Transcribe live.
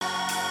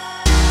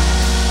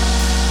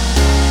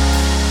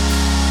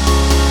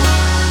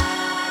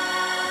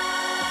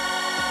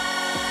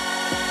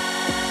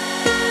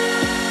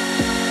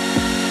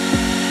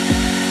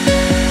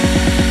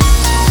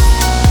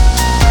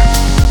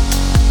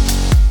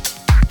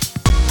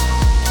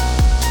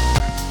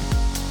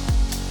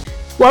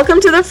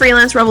Welcome to the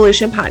Freelance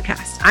Revolution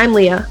podcast. I'm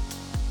Leah.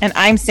 And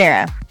I'm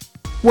Sarah.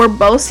 We're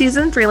both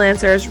seasoned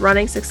freelancers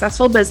running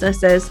successful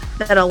businesses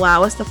that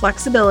allow us the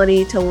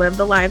flexibility to live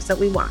the lives that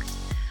we want.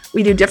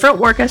 We do different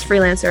work as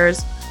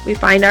freelancers, we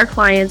find our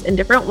clients in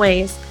different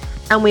ways,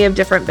 and we have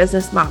different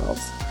business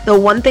models. The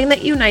one thing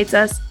that unites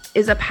us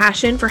is a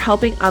passion for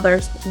helping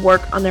others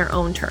work on their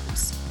own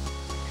terms.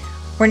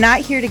 We're not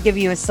here to give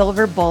you a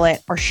silver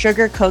bullet or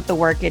sugarcoat the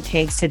work it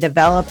takes to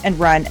develop and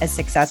run a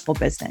successful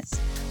business.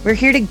 We're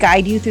here to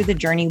guide you through the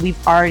journey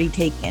we've already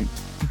taken,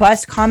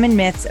 bust common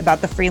myths about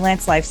the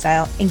freelance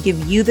lifestyle, and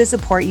give you the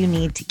support you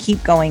need to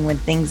keep going when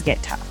things get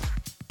tough.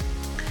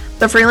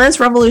 The Freelance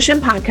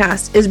Revolution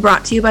podcast is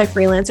brought to you by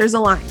Freelancers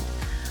Aligned,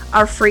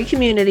 our free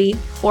community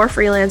for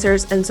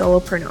freelancers and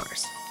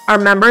solopreneurs. Our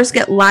members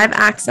get live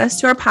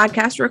access to our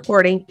podcast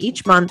recording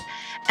each month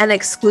and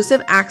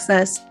exclusive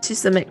access to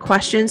submit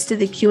questions to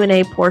the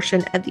Q&A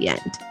portion at the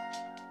end.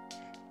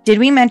 Did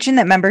we mention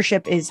that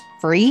membership is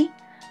free?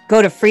 Go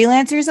to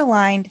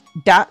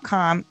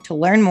freelancersaligned.com to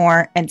learn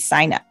more and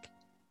sign up.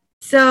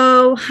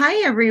 So,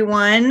 hi,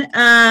 everyone.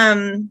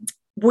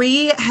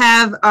 We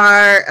have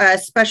our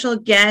special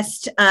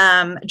guest,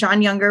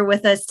 Jon Younger,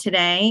 with us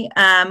today,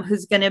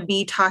 who's going to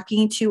be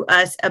talking to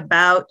us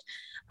about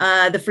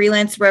the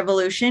freelance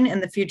revolution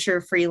and the future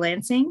of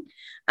freelancing.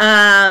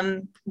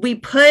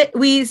 We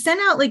sent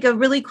out like a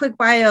really quick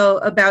bio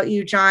about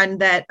you, Jon,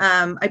 that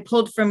I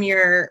pulled from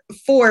your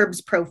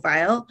Forbes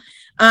profile.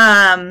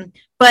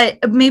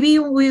 But maybe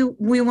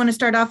we want to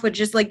start off with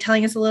just like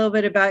telling us a little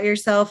bit about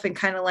yourself and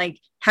kind of like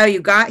how you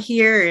got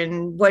here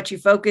and what you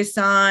focus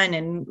on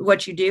and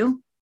what you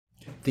do.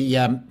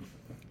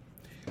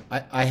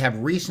 I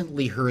have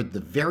recently heard the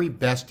very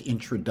best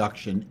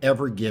introduction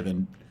ever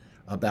given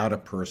about a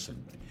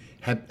person.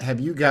 Have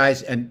you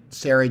guys, and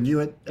Sarah, and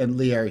you and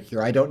Leah are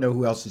here. I don't know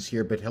who else is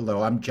here, but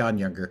hello, I'm Jon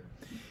Younger.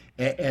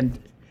 And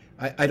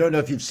I don't know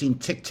if you've seen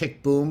Tick,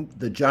 Tick, Boom,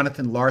 the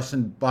Jonathan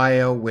Larson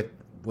bio with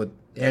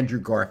Andrew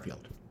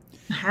Garfield.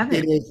 I haven't.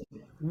 It is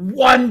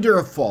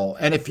wonderful.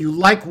 And if you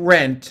like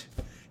Rent,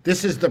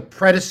 this is the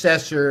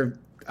predecessor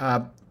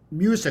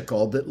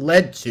musical that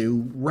led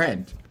to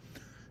Rent.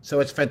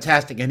 So it's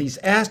fantastic. And he's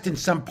asked in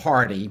some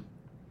party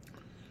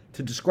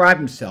to describe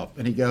himself.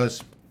 And he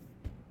goes,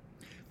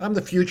 I'm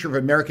the future of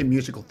American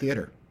musical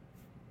theater.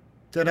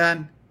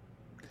 Ta-da!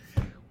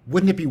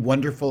 Wouldn't it be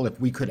wonderful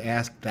if we could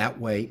ask that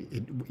way,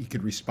 you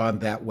could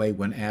respond that way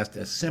when asked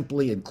as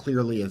simply and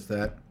clearly as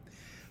that?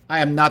 I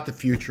am not the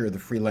future of the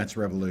freelance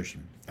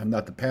revolution. I'm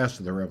not the past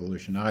of the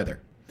revolution either.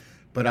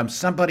 But I'm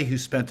somebody who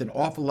spent an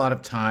awful lot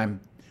of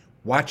time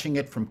watching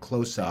it from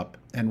close up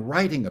and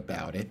writing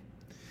about it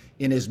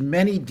in as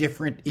many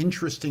different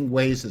interesting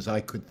ways as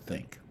I could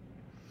think.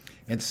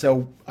 And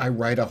so I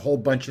write a whole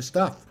bunch of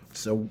stuff.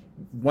 So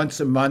once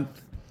a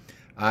month,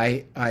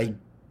 I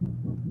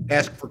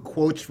ask for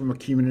quotes from a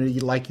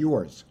community like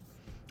yours.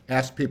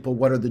 Ask people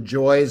what are the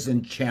joys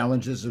and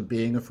challenges of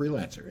being a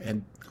freelancer.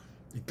 And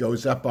it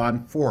goes up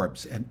on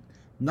Forbes. And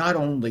not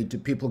only do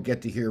people get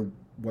to hear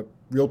what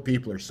real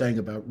people are saying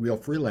about real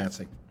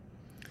freelancing,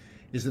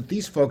 is that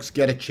these folks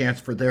get a chance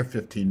for their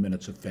 15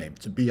 minutes of fame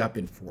to be up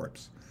in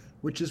Forbes,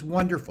 which is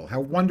wonderful. How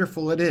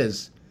wonderful it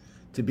is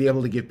to be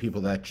able to give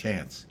people that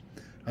chance.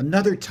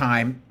 Another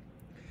time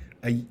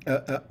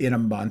in a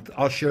month,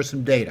 I'll share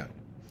some data.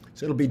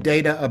 So it'll be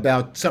data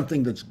about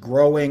something that's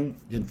growing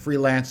in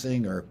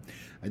freelancing, or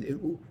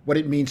what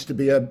it means to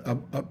be a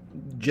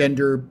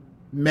gender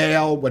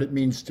male, what it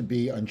means to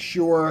be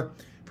unsure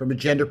from a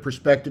gender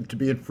perspective to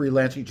be in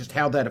freelancing, just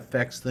how that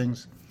affects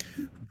things.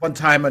 One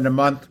time in a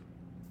month,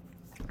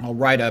 I'll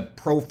write a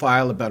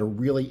profile about a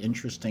really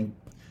interesting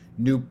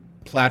new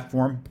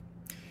platform.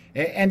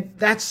 And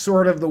that's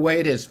sort of the way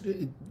it is.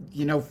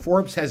 You know,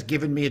 Forbes has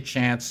given me a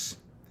chance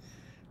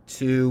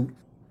to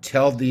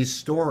tell these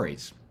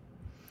stories.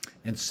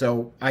 And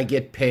so I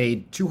get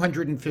paid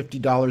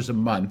 $250 a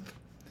month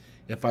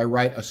if I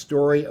write a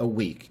story a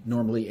week,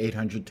 normally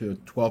 800 to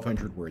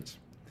 1,200 words.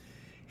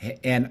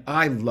 And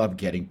I love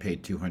getting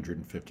paid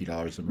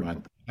 $250 a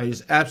month. I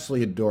just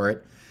absolutely adore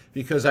it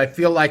because I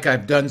feel like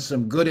I've done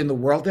some good in the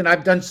world and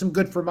I've done some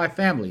good for my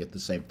family at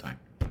the same time.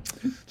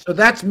 So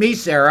that's me,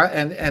 Sarah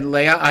and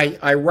Leah.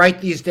 I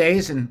write these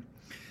days, and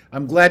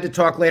I'm glad to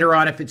talk later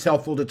on if it's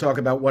helpful to talk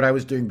about what I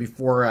was doing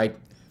before I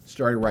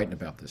started writing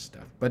about this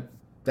stuff. But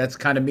that's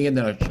kind of me in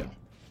a nutshell.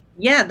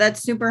 Yeah,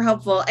 that's super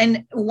helpful.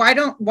 And why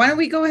don't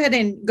we go ahead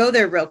and go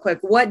there real quick?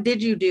 What did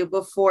you do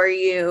before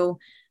you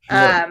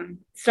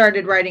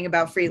started writing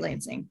about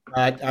freelancing?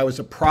 I was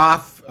a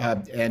prof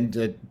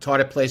and taught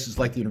at places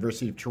like the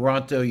University of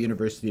Toronto,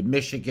 University of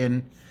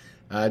Michigan.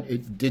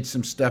 It did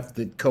some stuff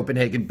at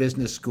Copenhagen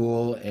Business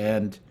School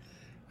and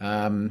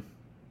one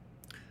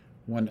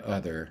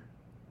other.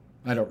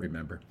 I don't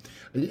remember.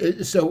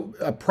 So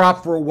a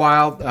prop for a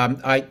while.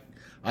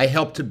 I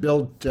helped to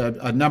build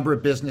a number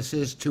of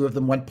businesses. 2 of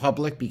them went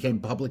public, became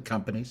public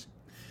companies.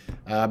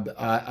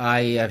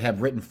 I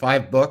have written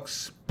 5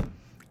 books.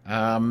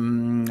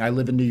 I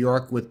live in New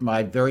York with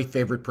my very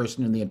favorite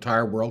person in the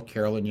entire world,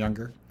 Carolyn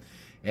Younger.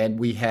 And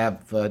we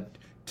have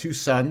two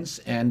sons,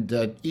 and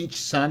each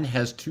son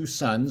has two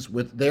sons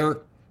with their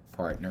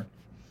partner.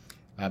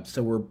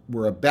 So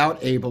we're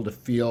about able to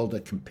field a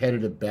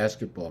competitive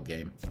basketball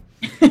game.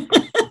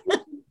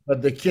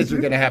 But the kids are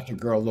going to have to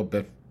grow a little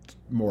bit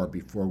more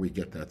before we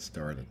get that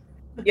started.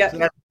 Yeah.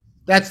 So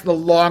that's the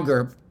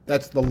longer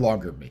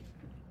me.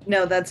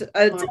 No, it's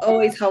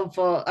always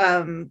helpful.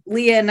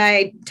 Leah and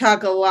I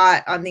talk a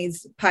lot on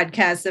these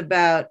podcasts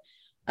about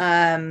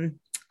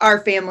our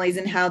families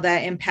and how that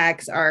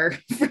impacts our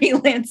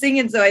freelancing.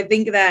 And so I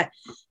think that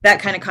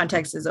kind of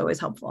context is always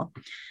helpful.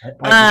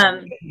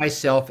 I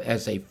myself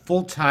as a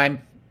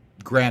full-time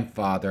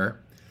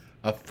grandfather,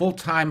 a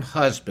full-time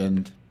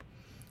husband,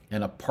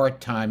 and a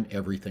part-time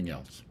everything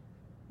else.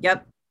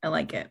 Yep, I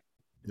like it.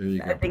 There you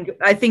go.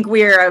 I think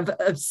we are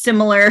of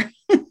similar.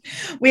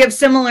 We have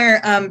similar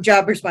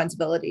job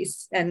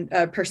responsibilities and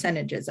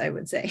percentages, I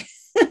would say.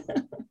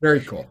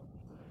 Very cool.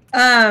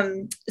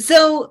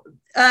 So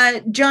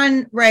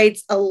Jon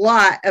writes a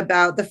lot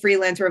about the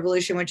Freelance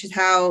Revolution, which is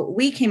how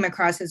we came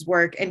across his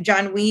work. And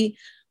Jon, we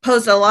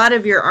post a lot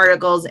of your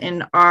articles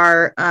in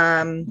our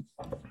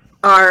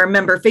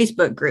member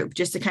Facebook group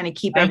just to kind of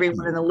keep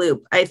everyone in the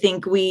loop. I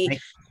think we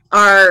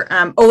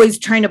are always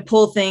trying to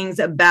pull things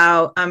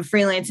about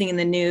freelancing in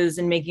the news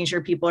and making sure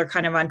people are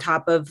kind of on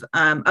top of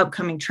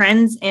upcoming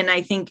trends. And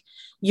I think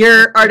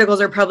your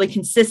articles are probably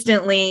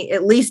consistently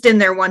at least in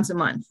there once a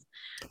month.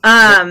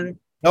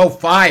 No,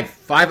 five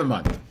a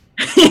month.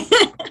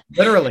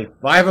 Literally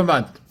 5 a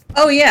month.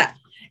 Oh yeah.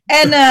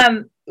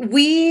 And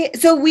we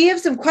have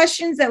some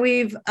questions that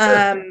we've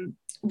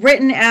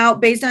written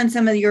out based on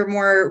some of your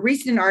more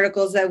recent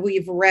articles that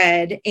we've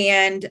read.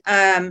 And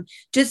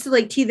just to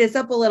like tee this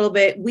up a little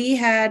bit, we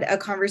had a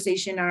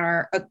conversation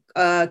on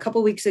a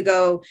couple weeks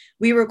ago.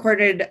 We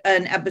recorded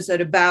an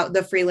episode about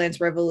the freelance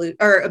revolution,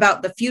 or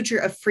about the future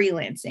of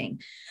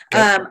freelancing.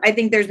 I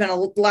think there's been a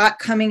lot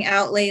coming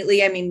out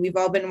lately. I mean, we've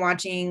all been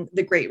watching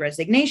the Great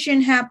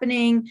Resignation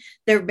happening.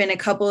 There have been a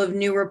couple of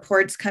new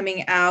reports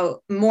coming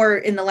out more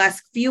in the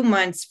last few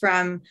months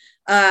from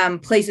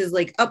places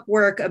like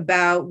Upwork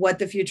about what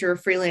the future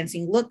of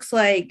freelancing looks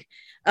like.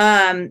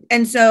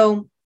 And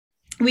so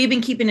we've been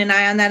keeping an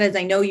eye on that, as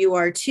I know you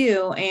are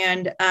too,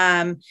 and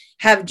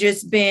have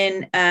just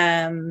been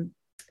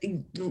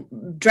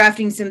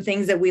drafting some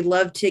things that we'd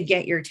love to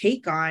get your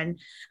take on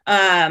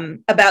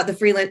about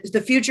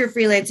the future of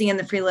freelancing and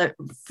the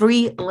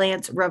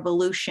freelance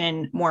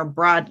revolution more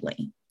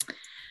broadly.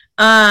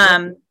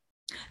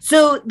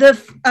 So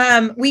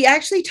we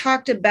actually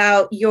talked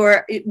about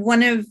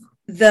one of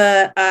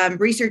the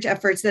research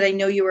efforts that I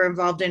know you were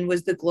involved in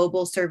was the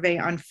global survey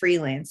on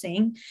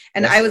freelancing.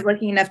 And yes. I was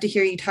lucky enough to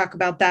hear you talk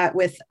about that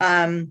with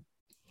the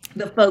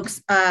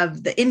folks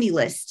of the Indie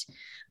List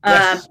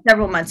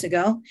several months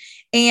ago.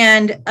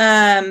 And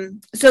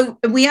so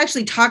we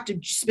actually talked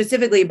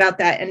specifically about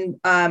that. And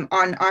on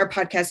our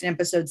podcast in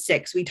episode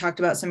 6, we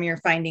talked about some of your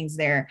findings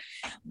there.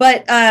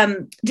 But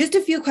just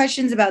a few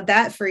questions about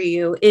that for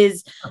you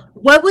is,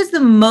 what was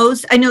the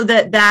most, I know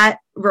that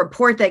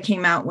report that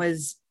came out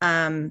was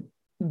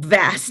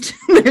vast.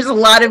 There's a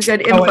lot of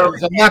good info.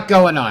 There's a lot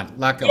going on. A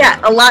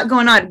lot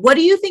going on. What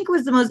do you think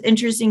was the most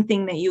interesting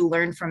thing that you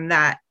learned from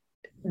that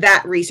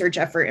research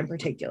effort in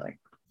particular?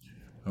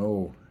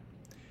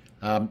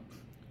 I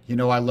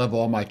love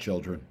all my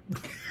children.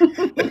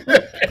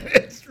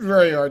 It's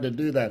very hard to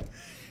do that.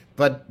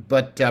 But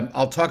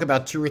I'll talk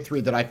about 2 or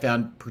 3 that I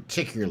found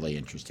particularly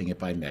interesting,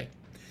 if I may.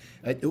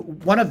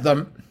 One of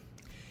them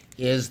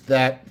is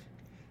that,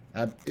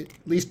 at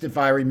least if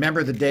I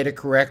remember the data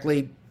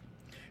correctly,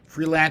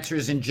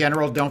 freelancers in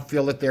general don't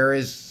feel that they're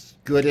as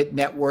good at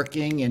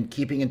networking and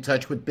keeping in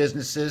touch with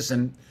businesses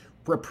and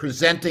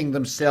representing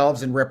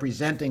themselves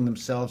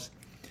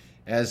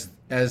as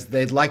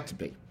they'd like to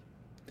be.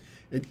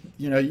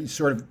 You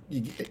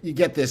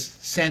get this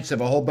sense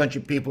of a whole bunch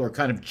of people are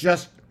kind of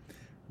just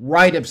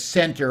right of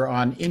center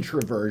on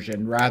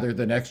introversion rather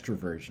than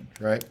extroversion,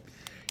 right?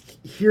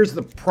 Here's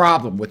the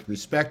problem with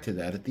respect to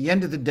that. At the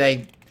end of the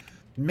day,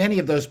 many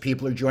of those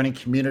people are joining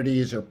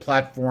communities or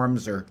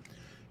platforms or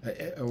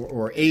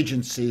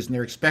agencies, and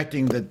they're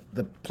expecting that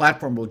the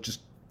platform will just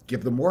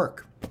give them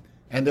work.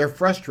 And they're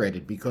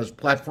frustrated because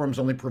platforms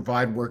only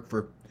provide work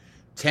for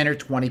 10 or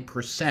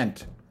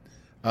 20%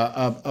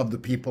 of the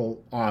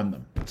people on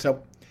them.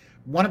 So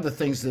one of the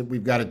things that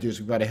we've got to do is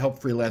we've got to help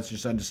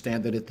freelancers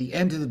understand that at the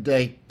end of the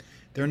day,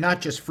 they're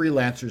not just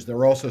freelancers,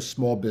 they're also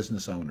small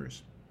business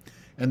owners.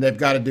 And they've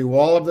got to do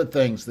all of the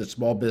things that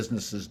small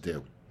businesses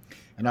do.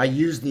 And I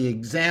use the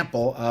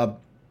example of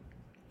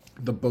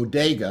the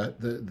bodega,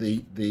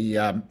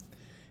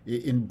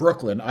 in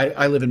Brooklyn.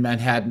 I live in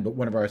Manhattan, but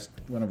one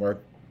of our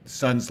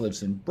sons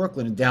lives in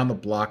Brooklyn, and down the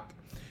block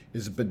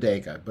is a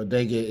bodega.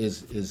 Bodega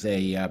is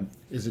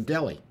a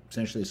deli,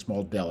 essentially a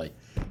small deli.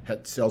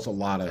 It sells a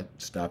lot of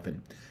stuff,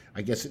 and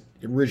I guess it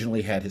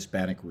originally had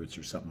Hispanic roots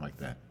or something like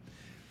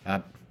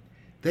that.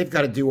 They've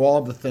got to do all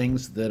of the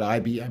things that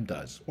IBM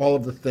does, all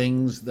of the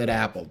things that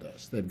Apple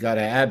does. They've got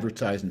to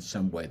advertise in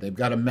some way. They've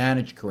got to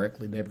manage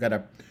correctly. They've got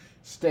to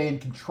stay in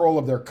control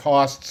of their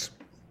costs.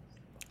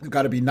 They've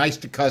got to be nice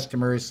to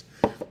customers.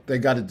 They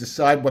got to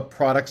decide what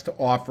products to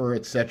offer,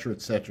 et cetera,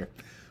 et cetera.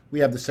 We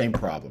have the same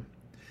problem.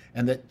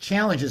 And the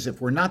challenge is,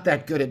 if we're not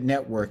that good at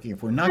networking,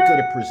 if we're not good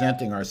at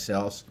presenting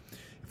ourselves,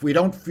 if we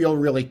don't feel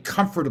really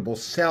comfortable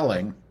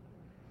selling,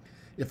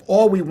 if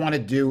all we want to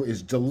do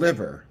is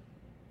deliver,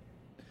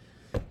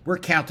 we're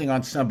counting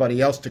on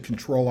somebody else to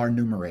control our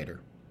numerator.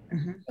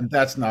 Mm-hmm. And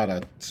that's not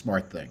a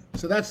smart thing.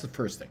 So that's the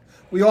first thing.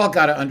 We all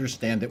got to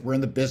understand that we're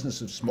in the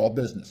business of small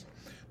business.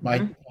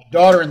 My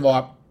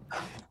daughter-in-law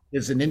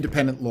is an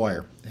independent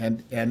lawyer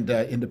and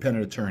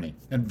independent attorney,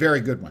 and very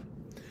good one.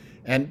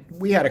 And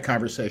we had a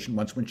conversation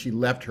once when she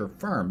left her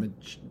firm, and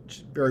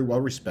she's very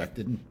well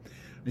respected. And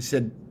I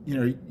said,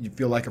 you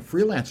feel like a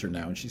freelancer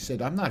now. And she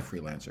said, I'm not a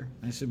freelancer.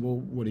 And I said, well,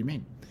 what do you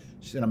mean?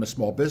 She said, I'm a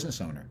small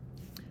business owner.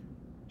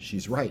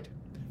 She's right.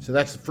 So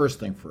that's the first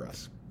thing for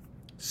us.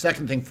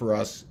 Second thing for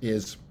us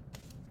is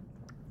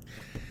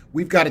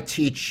we've got to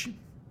teach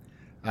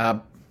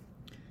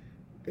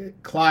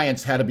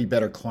clients how to be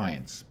better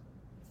clients.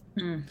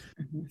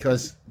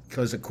 Because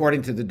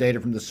according to the data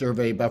from the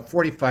survey, about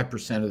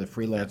 45% of the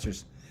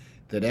freelancers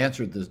that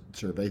answered the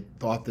survey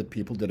thought that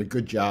people did a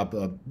good job,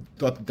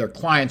 thought that their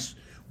clients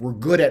were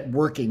good at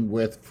working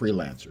with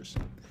freelancers.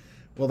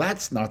 Well,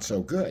 that's not so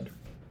good.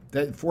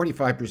 That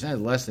 45% is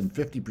less than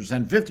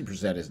 50%.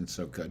 50% isn't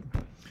so good.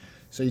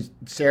 So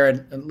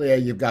Sarah and Leah,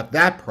 you've got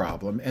that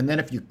problem. And then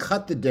if you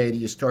cut the data,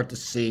 you start to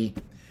see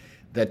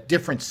that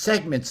different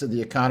segments of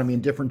the economy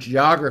in different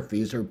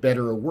geographies are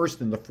better or worse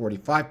than the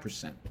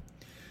 45%.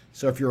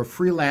 So if you're a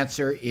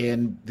freelancer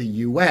in the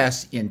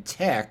US in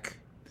tech,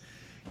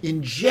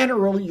 in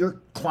general, your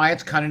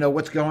clients kind of know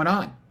what's going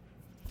on.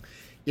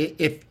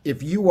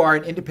 If you are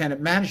an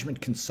independent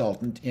management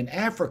consultant in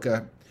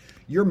Africa,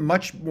 you're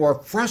much more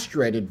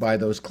frustrated by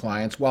those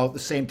clients, while at the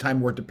same time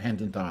we're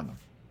dependent on them.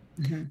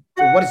 Mm-hmm.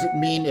 So what does it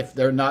mean if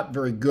they're not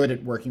very good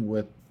at working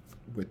with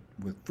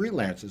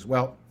freelancers?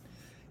 Well,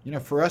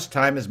 for us,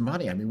 time is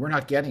money. I mean, we're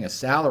not getting a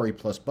salary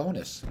plus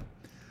bonus.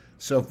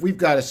 So if we've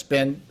got to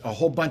spend a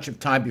whole bunch of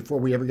time before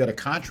we ever get a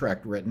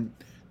contract written,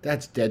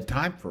 that's dead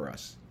time for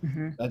us.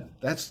 Mm-hmm.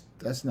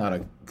 That's not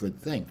a good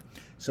thing.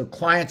 So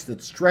clients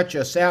that stretch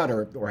us out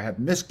or have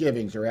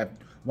misgivings or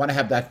want to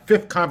have that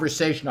fifth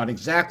conversation on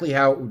exactly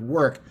how it would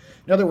work,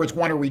 in other words,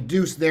 want to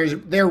reduce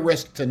their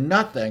risk to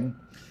nothing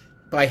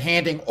by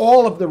handing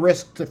all of the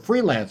risk to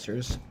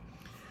freelancers,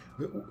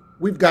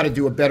 we've got to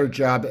do a better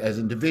job as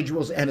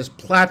individuals and as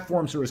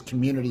platforms or as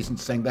communities in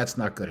saying that's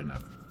not good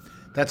enough.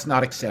 That's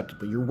not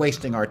acceptable. You're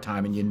wasting our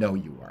time, and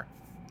you are.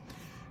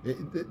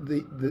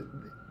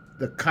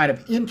 The kind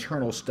of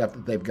internal stuff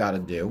that they've got to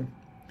do,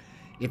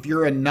 if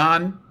you're a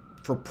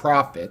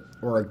non-for-profit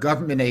or a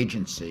government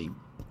agency,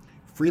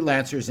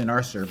 freelancers in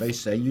our survey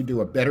say you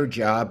do a better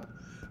job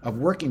of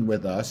working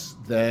with us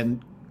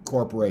than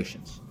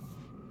corporations.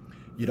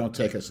 You don't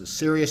take us as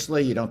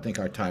seriously. You don't think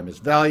our time is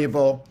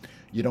valuable.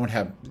 You don't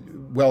have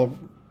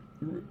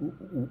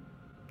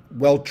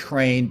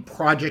well-trained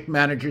project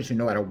managers who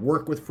know how to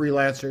work with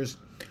freelancers,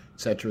 et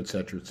cetera, et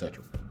cetera, et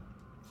cetera.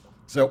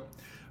 So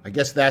I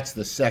guess that's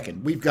the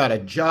second. We've got a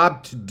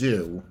job to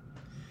do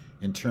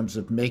in terms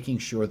of making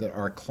sure that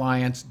our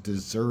clients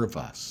deserve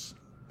us.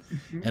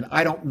 Mm-hmm. And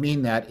I don't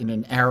mean that in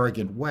an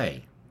arrogant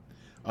way.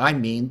 I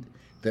mean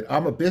that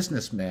I'm a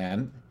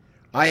businessman.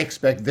 I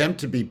expect them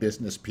to be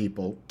business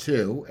people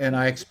too, and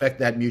I expect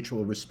that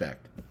mutual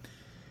respect.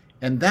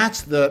 And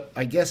that's the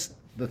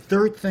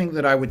third thing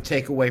that I would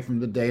take away from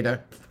the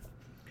data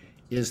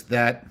is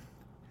that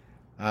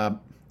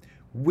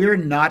we're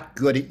not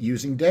good at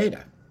using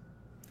data.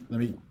 Let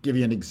me give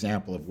you an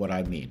example of what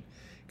I mean.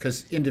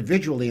 Because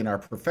individually in our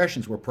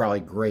professions, we're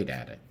probably great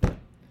at it.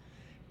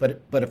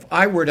 But if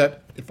I were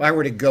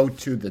to go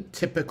to the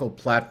typical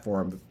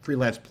platform, the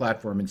freelance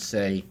platform, and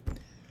say,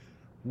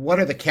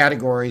 what are the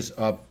categories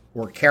of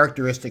or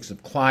characteristics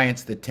of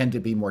clients that tend to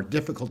be more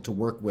difficult to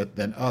work with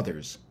than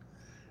others,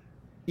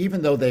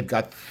 even though they've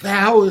got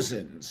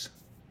thousands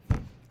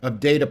of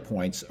data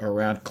points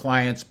around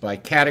clients by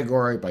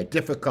category, by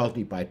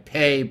difficulty, by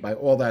pay, by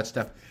all that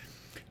stuff,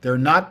 they're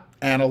not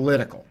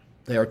analytical.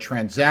 They are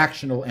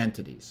transactional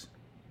entities.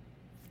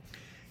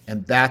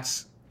 And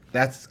that's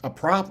a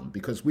problem,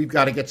 because we've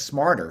got to get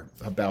smarter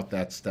about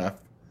that stuff,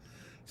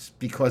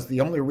 because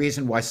the only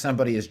reason why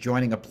somebody is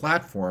joining a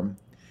platform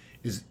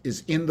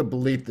is in the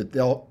belief that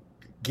they'll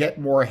get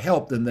more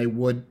help than they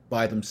would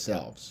by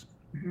themselves.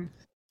 Mm-hmm.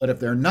 But if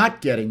they're not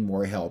getting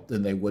more help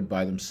than they would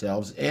by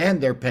themselves, and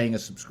they're paying a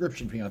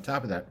subscription fee on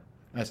top of that,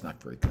 that's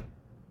not very good.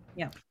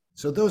 Yeah.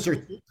 So those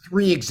are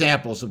three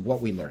examples of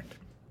what we learned.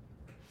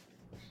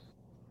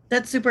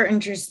 That's super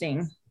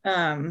interesting.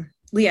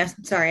 Leah,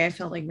 sorry, I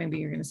felt like maybe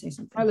you're going to say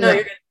something. No,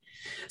 you're good.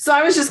 So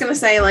I was just going to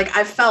say,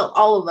 I felt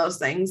all of those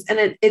things,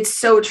 and it's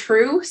so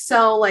true.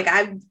 So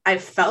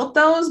I've felt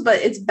those, but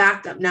it's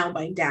backed up now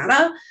by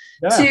data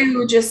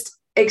to just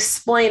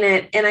explain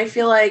it. And I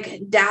feel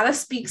like data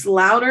speaks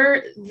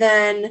louder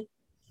than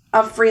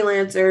a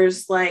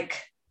freelancer's,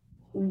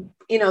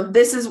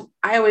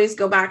 I always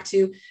go back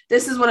to,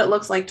 this is what it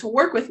looks like to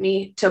work with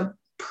me, to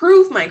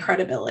prove my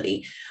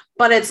credibility,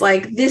 but it's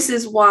like, this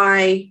is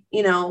why,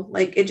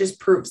 like it just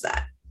proves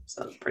that.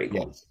 So it's pretty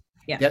cool.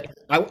 Yeah.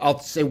 I'll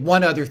say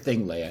one other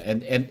thing, Leah,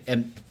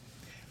 and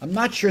I'm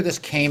not sure this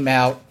came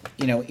out,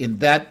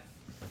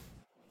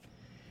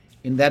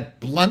 in that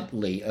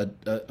bluntly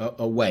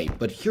a way,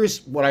 but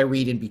here's what I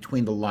read in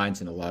between the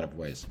lines in a lot of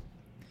ways.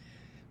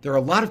 There are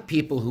a lot of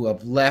people who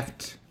have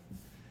left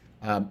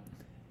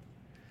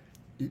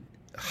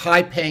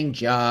high-paying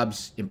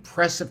jobs,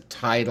 impressive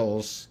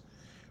titles,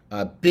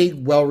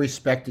 big,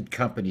 well-respected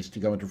companies to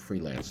go into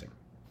freelancing,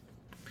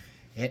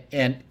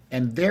 and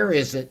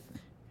there's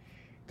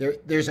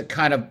a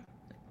kind of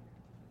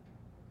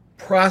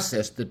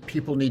process that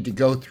people need to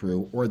go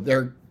through, or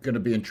they're going to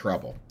be in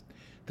trouble.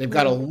 They've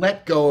got to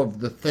let go of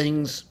the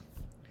things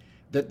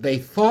that they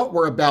thought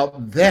were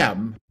about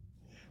them,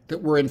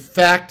 that were in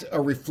fact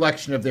a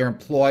reflection of their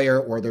employer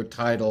or their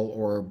title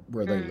or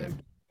where they live.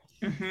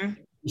 Mm-hmm.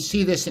 You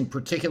see this in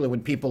particular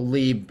when people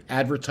leave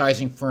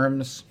advertising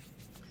firms,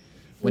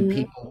 when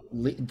people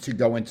to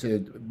go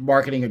into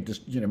marketing or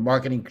just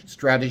marketing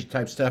strategy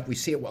type stuff. We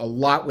see it a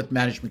lot with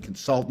management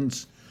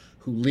consultants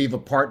who leave a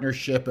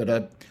partnership at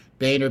a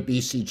Bain or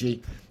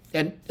BCG,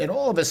 and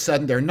all of a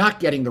sudden they're not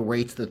getting the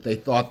rates that they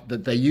thought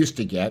that they used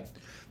to get.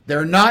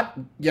 They're not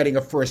getting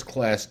a first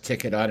class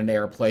ticket on an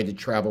airplane to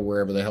travel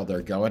wherever the hell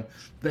they're going.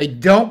 They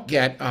don't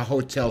get a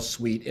hotel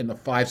suite in a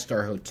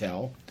 5-star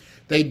hotel.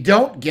 They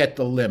don't get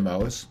the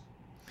limos,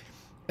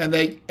 and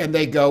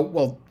they go,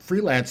 well,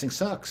 freelancing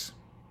sucks.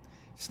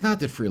 It's not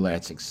that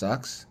freelancing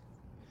sucks.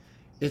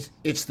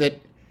 It's that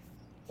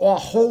a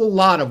whole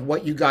lot of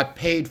what you got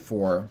paid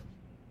for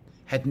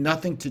had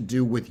nothing to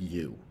do with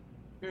you.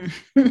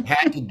 It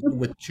had to do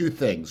with two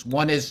things.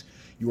 One is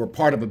you were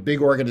part of a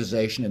big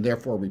organization and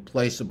therefore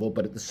replaceable,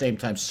 but at the same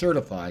time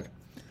certified.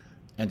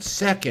 And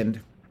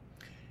second,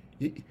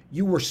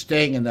 you were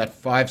staying in that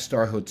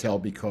 5-star hotel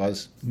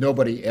because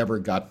nobody ever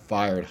got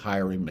fired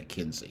hiring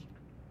McKinsey.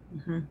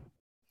 Mm-hmm.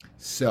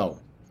 So,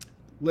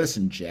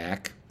 listen,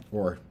 Jack,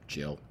 or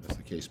Jill, as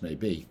the case may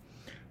be,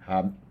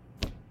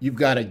 you've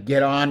got to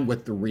get on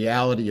with the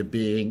reality of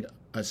being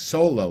a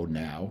solo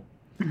now.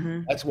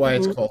 Mm-hmm. That's why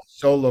it's called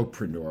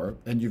solopreneur,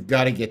 and you've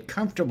got to get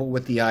comfortable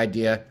with the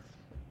idea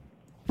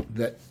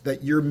that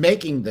you're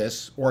making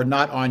this or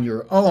not on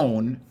your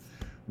own,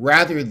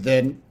 rather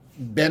than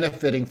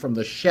benefiting from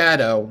the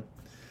shadow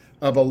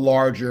of a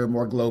larger,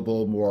 more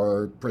global,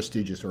 more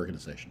prestigious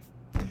organization.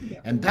 Yeah.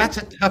 And that's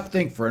a tough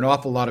thing for an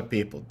awful lot of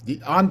people. The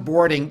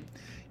onboarding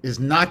is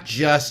not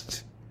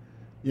just,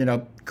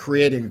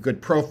 creating a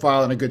good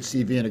profile and a good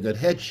CV and a good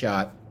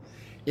headshot.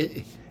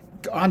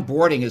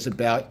 Onboarding is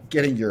about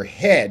getting your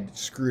head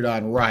screwed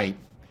on right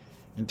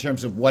in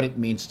terms of what it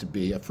means to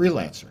be a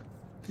freelancer.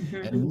 Mm-hmm.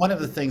 And one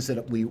of the things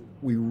that we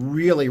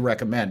really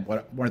recommend, one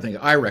of the things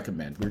I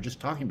recommend, we were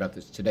just talking about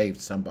this today with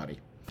somebody,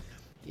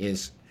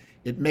 is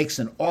it makes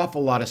an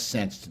awful lot of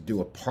sense to do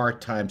a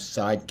part-time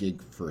side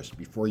gig first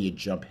before you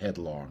jump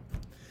headlong,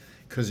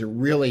 because it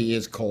really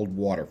is cold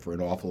water for an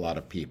awful lot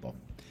of people.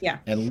 Yeah.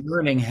 And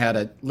learning how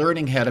to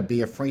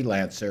be a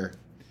freelancer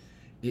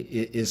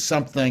is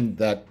something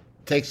that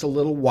takes a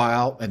little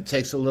while and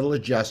takes a little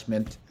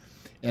adjustment.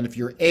 And if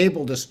you're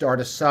able to start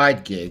a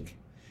side gig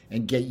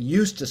and get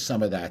used to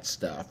some of that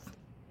stuff,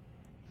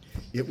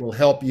 it will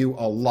help you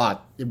a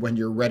lot when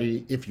you're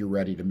ready, if you're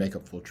ready to make a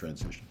full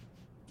transition.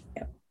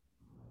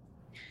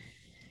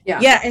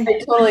 Yeah, I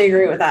totally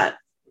agree with that.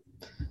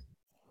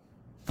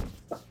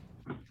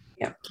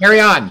 Yeah.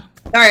 Carry on.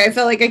 Sorry, I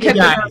felt like I kept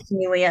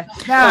interrupting you, Leah.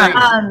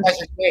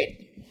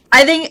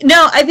 I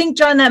think,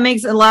 John, that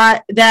makes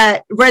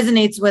that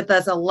resonates with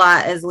us a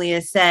lot, as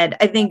Leah said.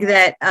 I think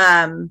that,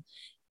 I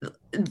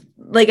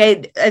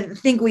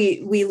think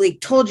we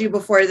like told you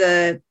before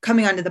the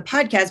coming onto the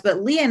podcast,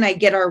 but Leah and I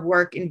get our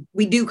work and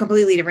we do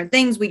completely different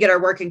things. We get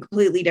our work in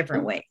completely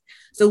different ways.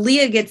 So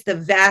Leah gets the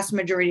vast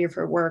majority of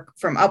her work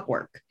from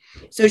Upwork.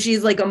 So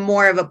she's like a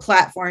more of a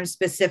platform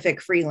specific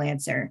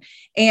freelancer.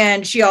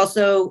 And she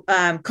also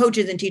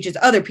coaches and teaches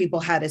other people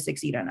how to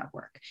succeed on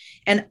Upwork.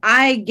 And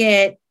I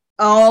get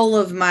all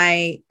of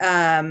my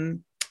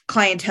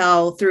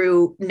clientele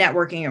through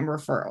networking and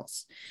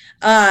referrals,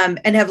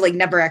 and have like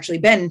never actually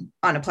been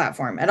on a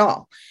platform at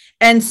all.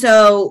 And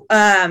so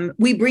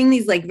we bring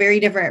these like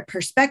very different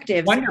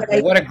perspectives.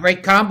 Wonderful. What a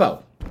great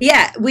combo.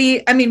 Yeah,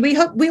 we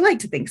like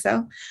to think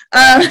so.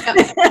 I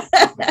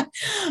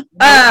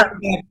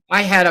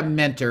had a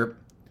mentor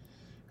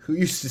who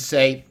used to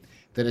say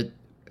that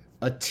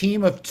a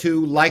team of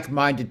two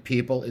like-minded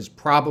people is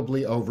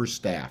probably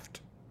overstaffed.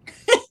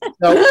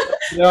 So,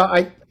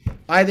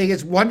 I think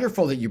it's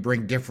wonderful that you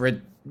bring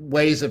different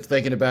ways of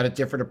thinking about it,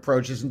 different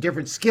approaches, and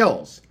different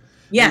skills.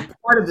 Yeah. And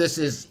part of this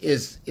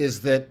is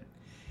that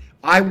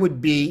I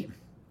would be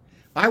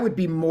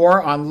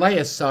more on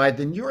Leia's side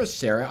than yours,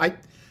 Sarah.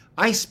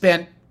 I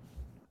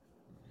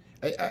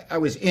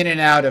was in and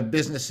out of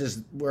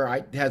businesses where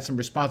I had some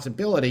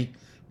responsibility,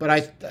 but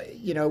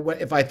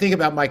if I think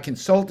about my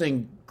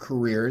consulting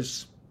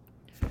careers,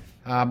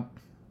 I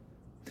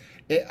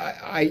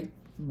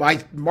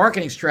my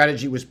marketing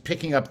strategy was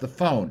picking up the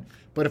phone.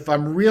 But if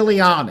I'm really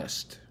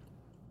honest,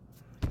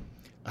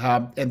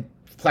 and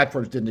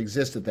platforms didn't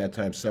exist at that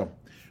time,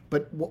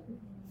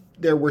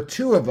 there were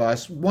two of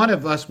us. One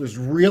of us was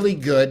really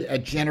good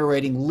at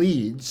generating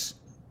leads.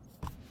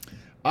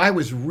 I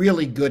was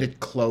really good at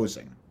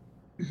closing.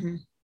 Mm-hmm.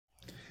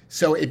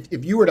 So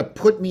if you were to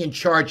put me in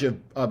charge of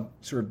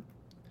sort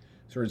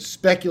of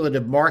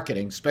speculative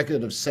marketing,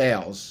 speculative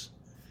sales,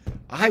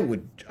 I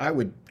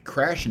would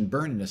crash and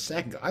burn in a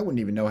second. I wouldn't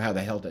even know how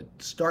the hell to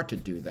start to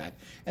do that.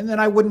 And then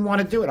I wouldn't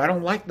want to do it. I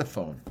don't like the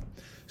phone.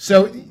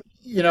 So,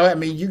 I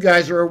mean, you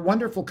guys are a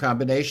wonderful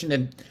combination,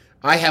 and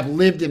I have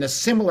lived in a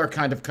similar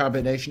kind of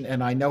combination,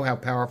 and I know how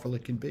powerful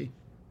it can be.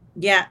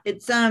 Yeah,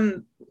 it's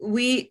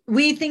we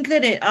think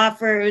that it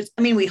offers,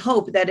 I mean, we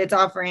hope that it's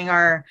offering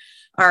our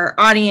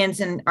audience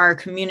and our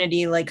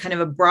community like kind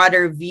of a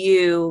broader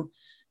view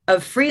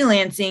of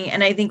freelancing.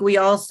 And I think we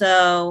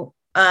also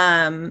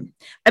I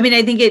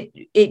think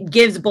it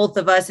gives both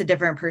of us a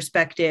different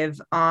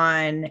perspective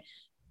on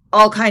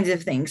all kinds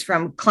of things,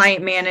 from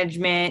client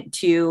management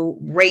to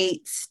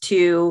rates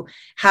to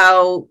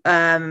how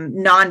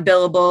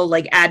non-billable,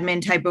 like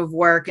admin type of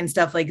work and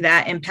stuff like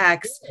that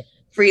impacts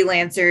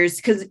freelancers.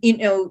 Because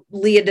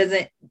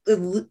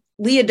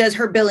Leah does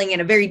her billing in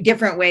a very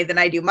different way than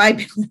I do my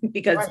billing,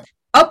 because right.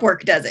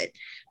 Upwork does it.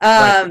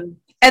 Right.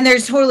 And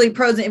there's totally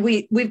pros, and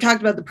we've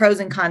talked about the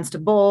pros and cons to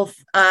both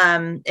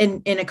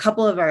in a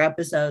couple of our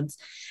episodes.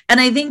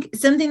 And I think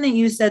something that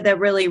you said that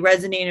really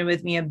resonated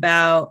with me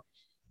about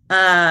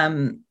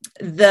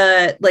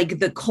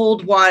the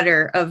cold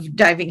water of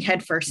diving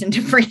headfirst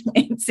into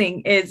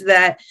freelancing is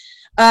that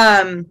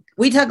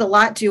we talk a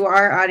lot to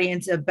our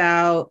audience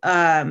about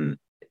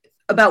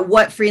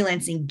what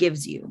freelancing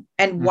gives you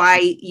and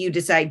why you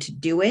decide to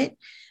do it.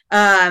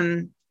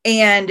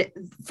 And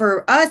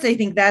for us, I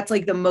think that's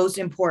like the most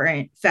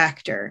important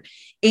factor.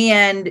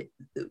 And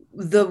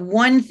the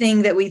one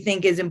thing that we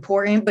think is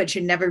important, but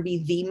should never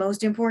be the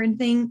most important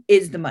thing,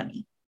 is the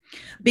money.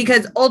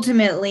 Because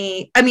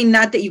ultimately, I mean,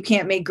 not that you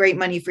can't make great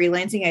money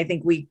freelancing. I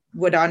think we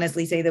would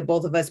honestly say that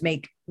both of us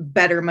make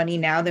better money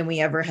now than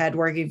we ever had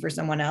working for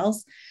someone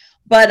else.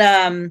 But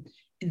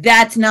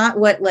that's not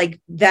what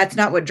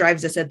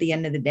drives us at the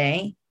end of the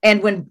day.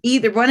 And when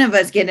either one of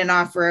us get an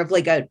offer of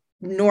like a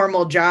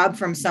normal job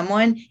from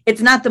someone,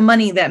 it's not the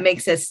money that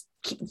makes us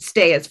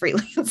stay as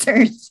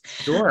freelancers.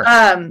 Sure.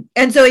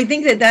 And so I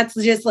think that that's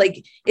just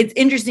like, it's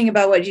interesting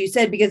about what you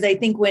said, because I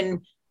think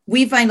when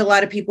we find a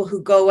lot of people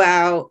who go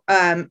out,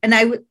 and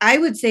I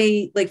would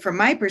say, like, from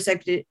my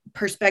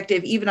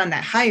perspective, even on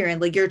that higher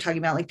end, like you're talking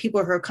about, like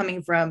people who are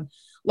coming from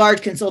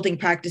large consulting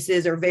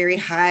practices or very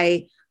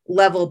high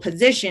level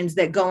positions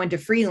that go into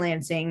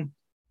freelancing,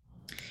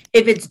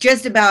 if it's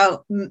just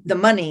about the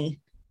money,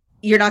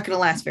 you're not going to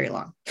last very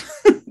long.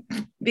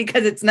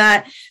 Because it's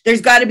not, there's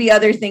got to be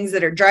other things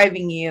that are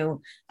driving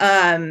you.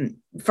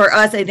 For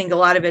us, I think a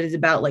lot of it is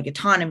about like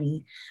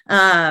autonomy.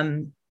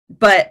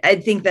 But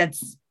I think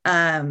that's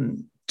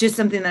just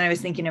something that I was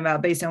thinking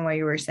about based on what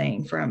you were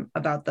saying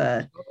about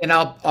the. And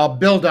I'll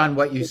build on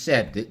what you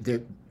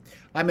said.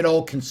 I'm an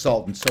old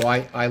consultant, so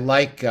I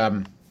like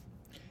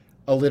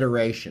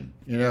alliteration.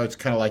 It's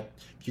kind of like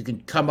if you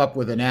can come up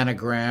with an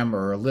anagram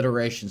or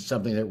alliteration,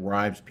 something that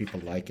rhymes,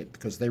 people like it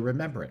because they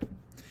remember it.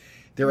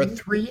 There are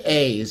 3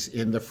 A's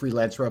in the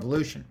Freelance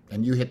Revolution,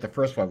 and you hit the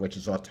first one, which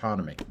is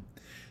autonomy.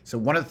 So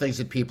one of the things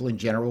that people in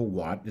general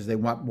want is they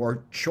want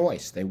more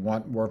choice. They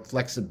want more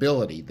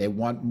flexibility. They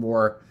want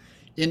more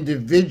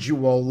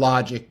individual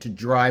logic to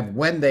drive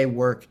when they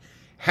work,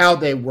 how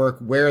they work,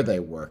 where they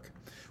work.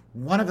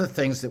 One of the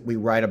things that we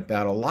write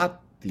about a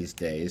lot these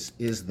days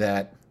is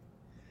that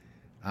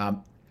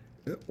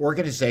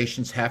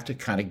organizations have to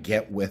kind of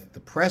get with the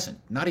present,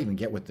 not even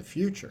get with the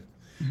future.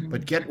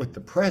 But get with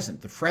the present.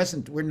 The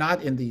present, we're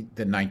not in the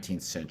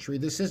 19th century.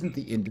 This isn't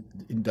the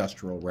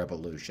Industrial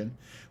Revolution.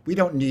 We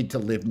don't need to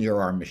live near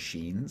our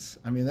machines.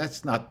 I mean,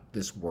 that's not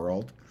this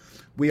world.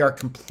 We are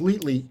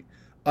completely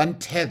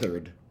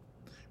untethered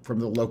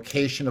from the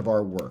location of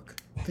our work.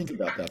 Think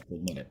about that for a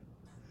minute.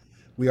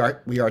 We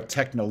are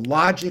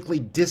technologically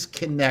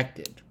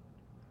disconnected,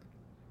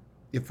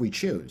 if we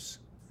choose,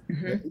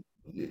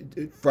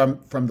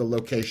 from the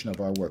location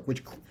of our work,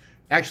 which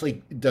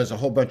actually does a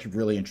whole bunch of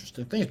really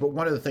interesting things. But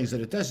one of the things that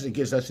it does is it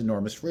gives us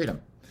enormous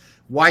freedom.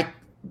 Why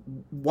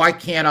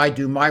can't I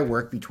do my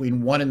work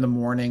between 1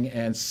 a.m.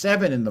 and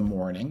 7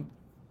 a.m.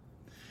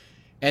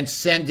 and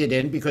send it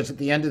in? Because at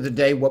the end of the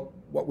day, what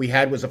we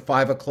had was a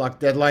 5 o'clock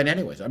deadline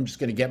anyways. I'm just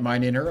going to get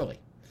mine in early.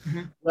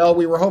 Well,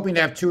 we were hoping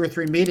to have 2 or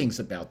 3 meetings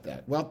about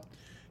that. Well,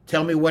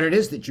 tell me what it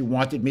is that you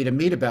wanted me to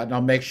meet about, and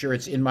I'll make sure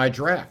it's in my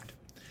draft.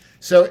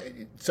 So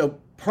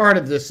part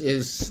of this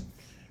is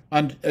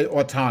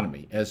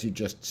autonomy, as you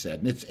just said,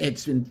 and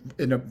it's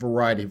in a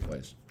variety of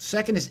ways.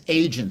 Second is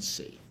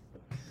agency.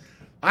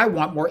 I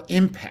want more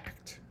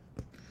impact.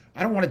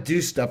 I don't want to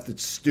do stuff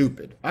that's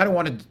stupid. I don't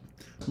want to.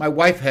 My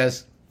wife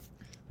has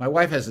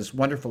this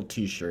wonderful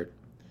T-shirt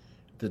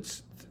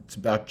it's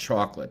about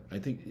chocolate. I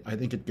think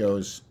it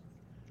goes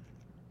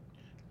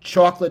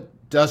chocolate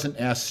doesn't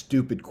ask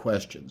stupid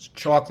questions.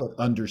 Chocolate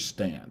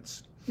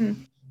understands.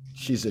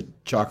 She's a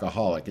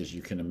chocoholic, as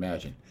you can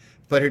imagine.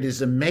 But it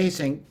is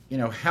amazing,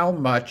 how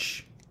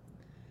much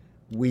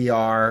we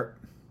are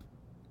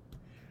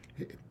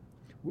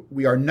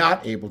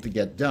not able to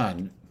get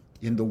done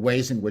in the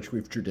ways in which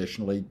we've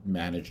traditionally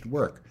managed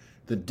work.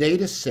 The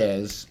data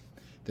says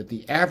that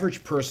the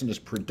average person is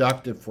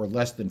productive for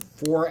less than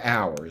 4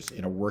 hours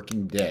in a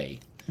working day.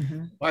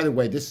 By the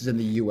way, this is in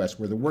the U.S.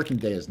 where the working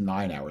day is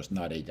 9 hours,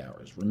 not 8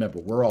 hours. Remember,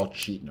 we're all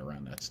cheating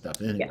around that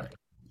stuff anyway.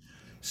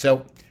 Yeah.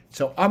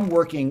 So I'm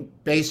working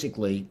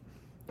basically,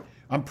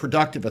 I'm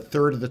productive a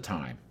third of the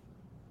time.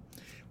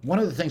 One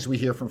of the things we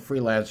hear from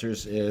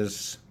freelancers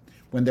is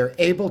when they're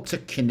able to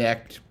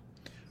connect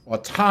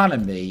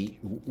autonomy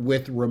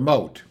with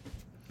remote,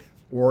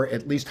 or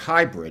at least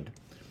hybrid,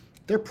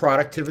 their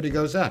productivity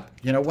goes up.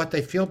 You know what?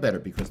 They feel better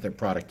because their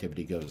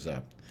productivity goes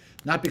up.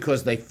 Not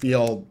because they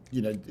feel,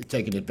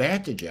 taken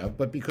advantage of,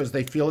 but because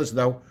they feel as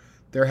though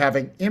they're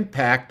having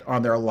impact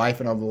on their life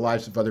and on the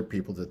lives of other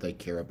people that they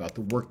care about,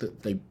 the work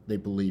that they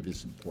believe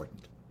is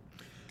important.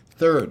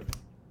 Third,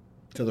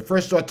 so the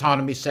first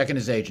autonomy, second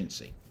is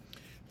agency.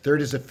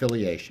 Third is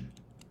affiliation.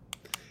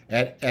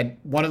 And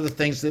one of the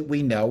things that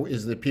we know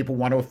is that people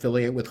want to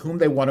affiliate with whom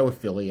they want to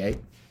affiliate.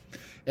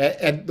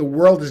 And the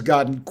world has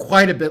gotten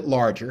quite a bit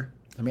larger.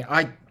 I mean,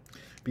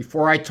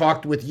 before I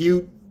talked with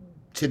you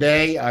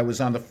today, I was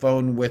on the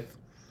phone with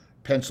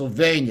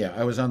Pennsylvania.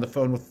 I was on the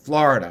phone with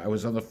Florida. I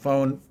was on the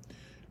phone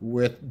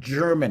with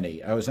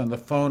Germany. I was on the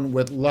phone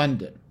with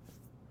London.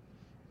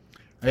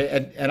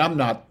 And I'm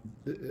not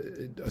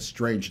a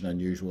strange and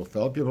unusual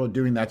fellow. People are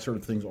doing that sort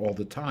of things all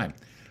the time.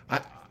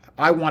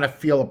 I want to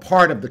feel a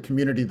part of the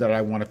community that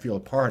I want to feel a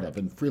part of.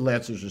 And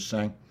freelancers are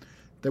saying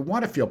they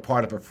want to feel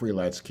part of a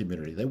freelance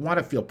community. They want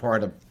to feel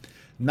part of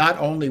not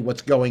only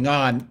what's going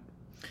on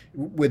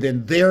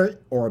within their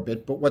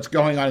orbit, but what's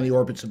going on in the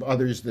orbits of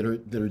others that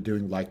are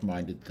doing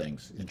like-minded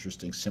things,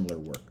 interesting, similar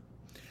work.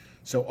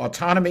 So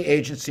autonomy,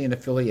 agency, and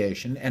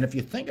affiliation. And if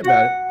you think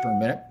about it for a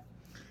minute,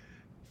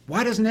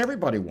 why doesn't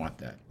everybody want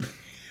that?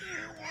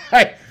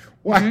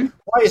 Why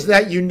is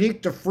that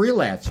unique to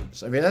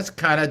freelancers? I mean, that's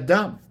kind of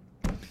dumb.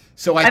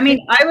 So I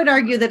would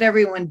argue that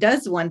everyone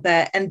does want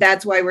that, and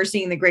that's why we're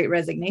seeing the Great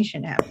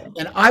Resignation happen.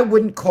 And I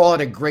wouldn't call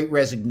it a great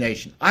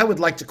resignation. I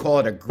would like to call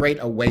it a great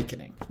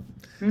awakening,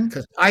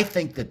 because I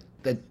think that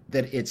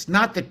it's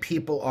not that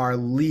people are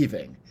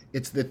leaving;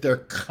 it's that they're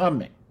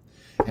coming,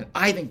 and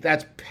I think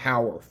that's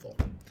powerful.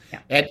 Yeah.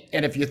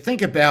 And if you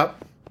think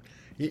about,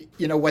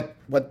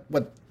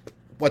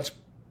 what's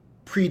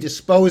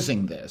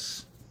predisposing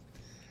this,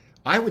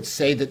 I would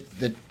say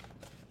that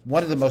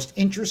one of the most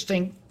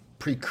interesting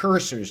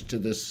precursors to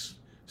this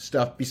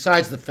stuff,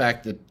 besides the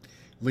fact that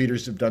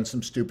leaders have done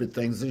some stupid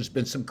things, there's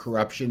been some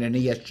corruption, and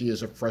ESG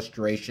is a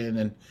frustration,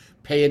 and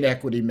pay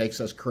inequity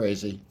makes us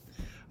crazy.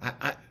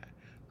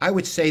 I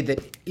would say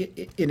that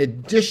in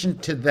addition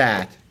to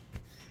that,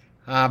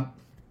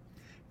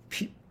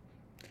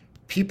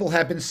 people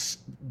have been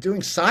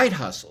doing side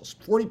hustles.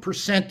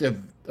 40%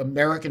 of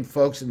American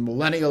folks in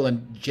millennial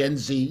and Gen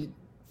Z,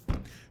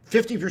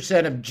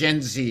 50% of Gen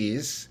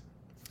Zs,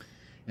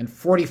 and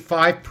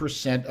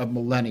 45% of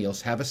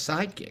millennials have a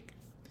side gig.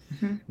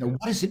 Now,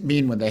 what does it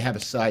mean when they have a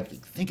side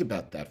gig? Think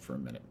about that for a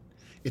minute.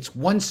 It's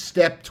one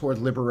step toward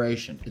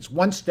liberation. It's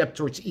one step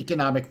towards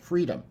economic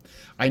freedom.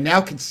 I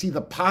now can see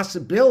the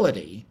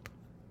possibility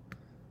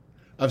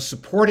of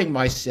supporting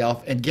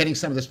myself and getting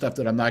some of the stuff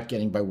that I'm not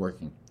getting by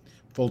working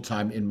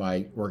full-time in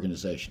my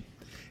organization.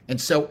 And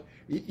so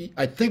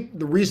I think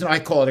the reason I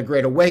call it a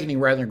great awakening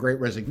rather than a great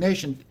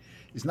resignation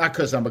is not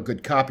because I'm a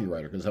good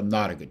copywriter, because I'm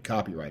not a good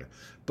copywriter,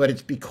 but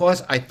it's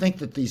because I think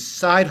that these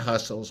side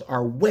hustles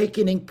are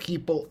wakening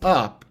people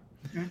up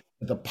to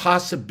the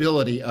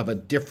possibility of a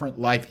different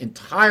life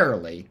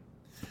entirely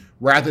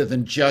rather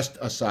than just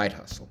a side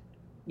hustle.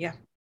 Yeah.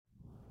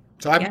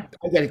 So I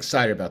get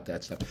excited about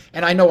that stuff.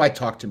 And I know I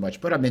talk too much,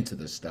 but I'm into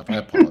this stuff. I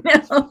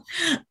apologize. No.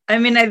 I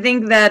mean, I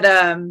think that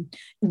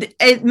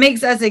it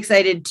makes us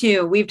excited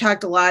too. We've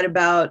talked a lot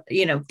about,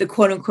 the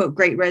quote unquote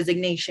great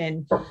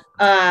resignation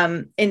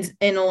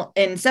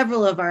in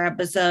several of our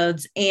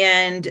episodes.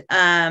 And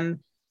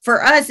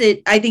for us,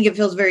 I think it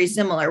feels very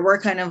similar.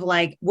 We're kind of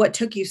like, what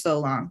took you so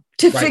long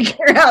to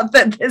figure out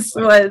that this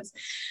was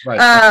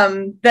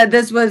that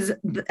this was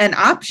an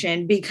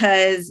option?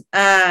 Because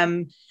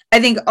I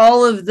think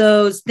all of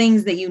those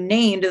things that you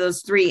named,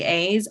 those 3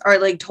 A's, are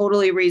like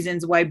totally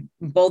reasons why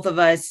both of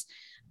us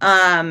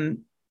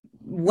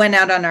went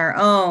out on our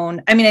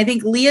own. I mean, I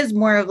think Leah's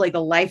more of like a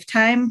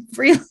lifetime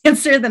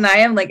freelancer than I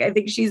am. Like, I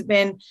think she's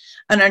been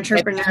an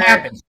entrepreneur. That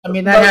happens. I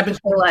mean, that happens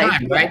all the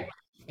time, right?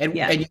 And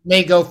you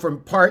may go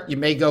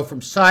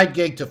from side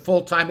gig to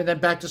full time and then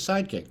back to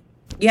side gig.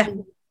 Yeah.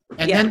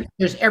 And then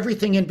there's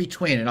everything in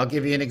between. And I'll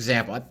give you an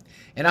example.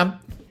 And I'm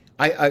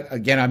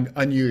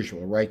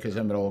unusual, right? Because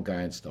I'm an old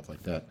guy and stuff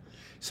like that.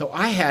 So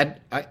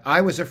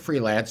I was a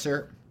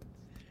freelancer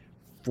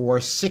for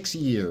 6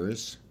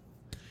 years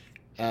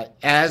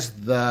as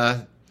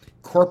the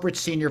corporate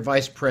senior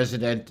vice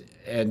president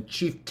and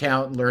chief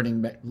talent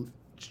learning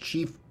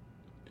Chief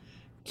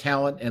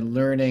Talent and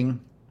Learning.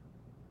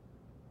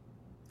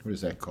 What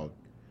is that called?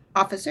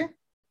 Officer.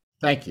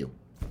 Thank you.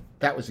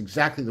 That was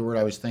exactly the word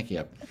I was thinking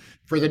of.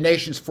 For the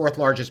nation's fourth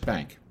largest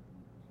bank.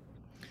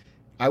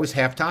 I was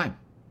half-time.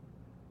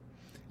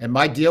 And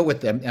my deal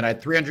with them, and I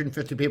had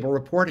 350 people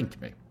reporting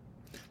to me.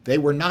 They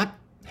were not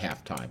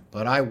half-time,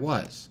 but I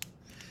was.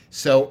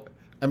 So,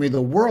 I mean,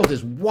 the world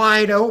is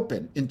wide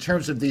open in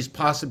terms of these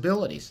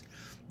possibilities.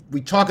 We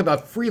talk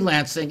about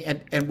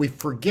freelancing, and we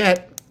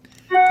forget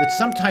that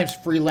sometimes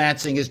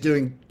freelancing is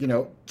doing,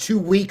 2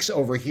 weeks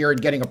over here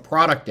and getting a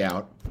product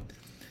out.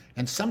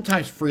 And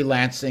sometimes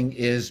freelancing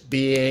is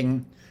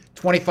being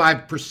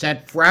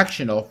 25%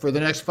 fractional for the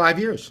next 5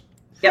 years.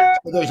 Yep.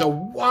 So there's a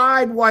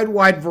wide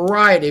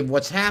variety of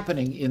what's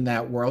happening in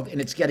that world,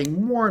 and it's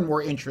getting more and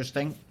more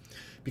interesting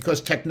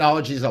because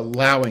technology is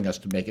allowing us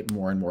to make it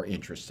more and more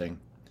interesting,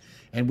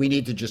 and we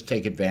need to just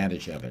take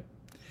advantage of it.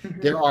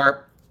 Mm-hmm.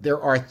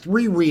 There are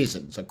 3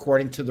 reasons,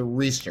 according to the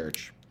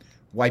research,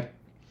 why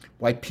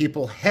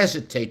people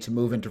hesitate to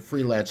move into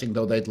freelancing,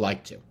 though they'd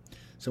like to.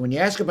 So when you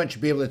ask a bunch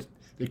of people that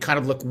kind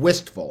of look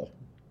wistful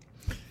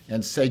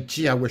and say,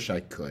 gee, I wish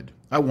I could.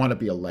 I want to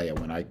be a Leia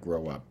when I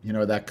grow up,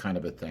 that kind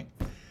of a thing.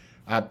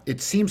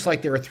 It seems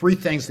like there are 3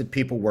 things that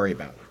people worry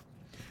about.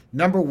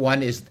 Number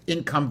 1 is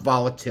income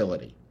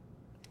volatility,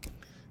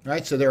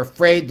 right? So they're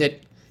afraid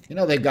that,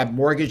 they've got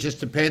mortgages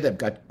to pay, they've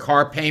got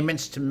car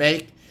payments to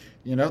make,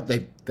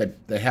 they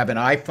have an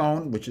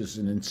iPhone, which is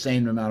an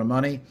insane amount of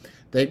money.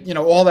 They,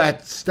 all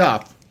that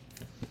stuff.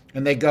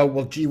 And they go,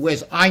 well, gee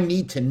whiz, I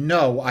need to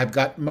know I've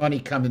got money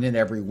coming in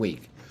every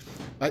week.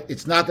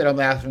 It's not that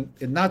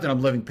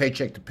I'm living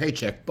paycheck to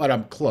paycheck, but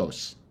I'm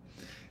close.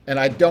 And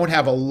I don't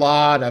have a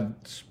lot of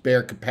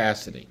spare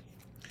capacity.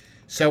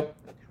 So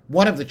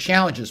one of the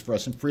challenges for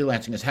us in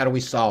freelancing is how do we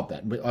solve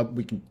that?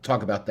 We can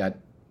talk about that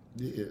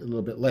a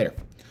little bit later.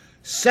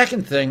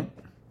 Second thing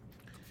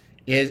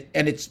is,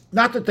 and it's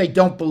not that they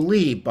don't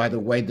believe, by the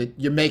way, that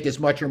you make as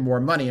much or more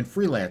money in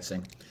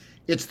freelancing.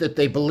 It's that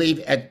they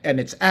believe, and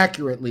it's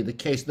accurately the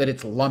case, that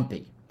it's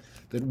lumpy.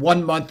 That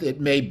 1 month it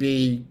may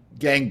be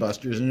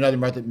gangbusters, and another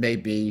month it may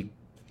be,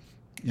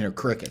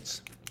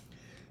 crickets.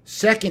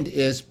 Second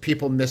is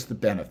people miss the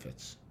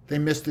benefits. They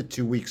miss the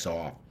 2 weeks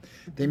off.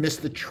 They miss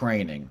the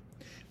training.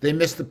 They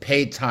miss the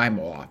paid time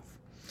off.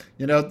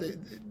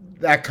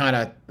 That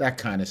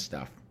kind of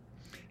stuff.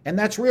 And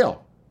that's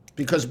real,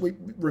 because we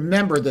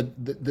remember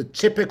that the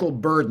typical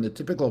burden, the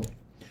typical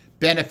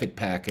benefit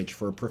package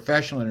for a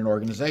professional in an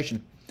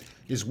organization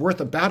is worth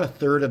about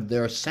 1/3 of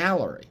their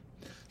salary.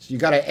 So you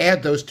got to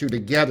add those 2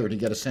 together to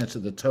get a sense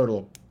of the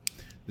total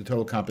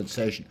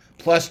compensation.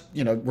 Plus,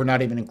 we're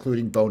not even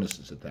including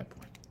bonuses at that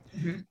point.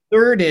 Mm-hmm.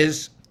 Third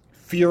is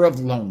fear of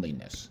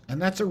loneliness, and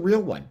that's a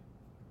real one.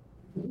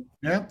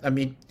 Yeah, I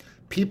mean,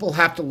 people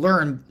have to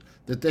learn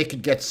that they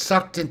could get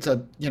sucked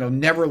into,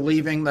 never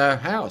leaving the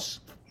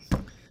house.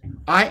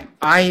 I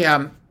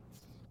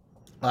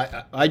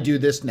do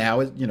this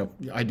now.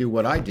 I do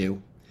what I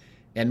do.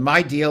 And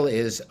my deal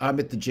is I'm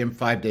at the gym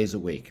 5 days a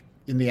week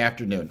in the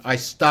afternoon. I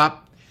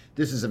stop.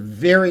 This is a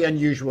very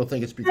unusual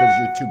thing. It's because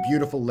you're 2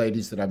 beautiful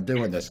ladies that I'm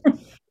doing this.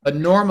 But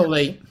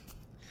normally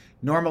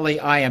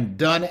I am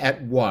done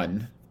at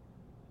 1.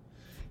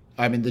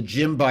 I'm in the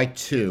gym by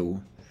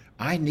 2.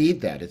 I need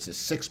that. It's a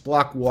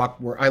 6-block walk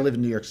where I live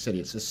in New York City.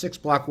 It's a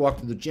 6-block walk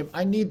to the gym.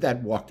 I need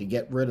that walk to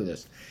get rid of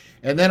this.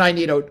 And then I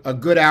need a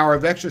good hour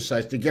of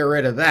exercise to get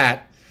rid of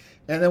that.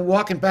 And then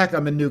walking back,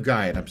 I'm a new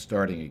guy and I'm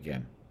starting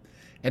again.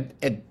 And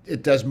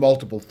it does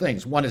multiple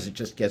things. One is it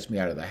just gets me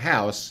out of the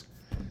house.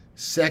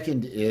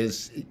 Second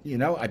is,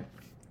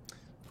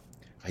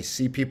 I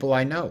see people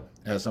I know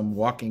as I'm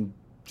walking,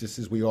 just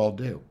as we all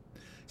do.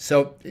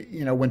 So,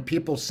 when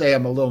people say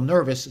I'm a little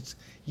nervous, it's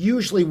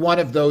usually one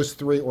of those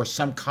 3 or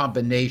some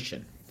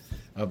combination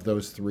of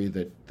those 3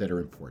 that are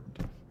important.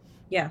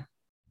 Yeah.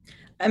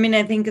 I mean,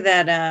 I think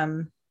that,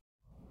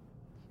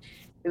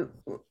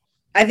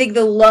 I think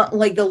the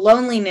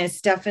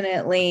loneliness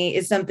definitely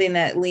is something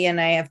that Leah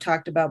and I have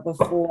talked about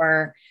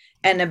before,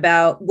 and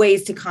about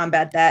ways to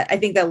combat that. I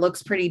think that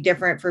looks pretty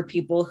different for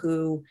people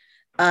who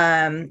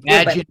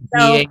imagine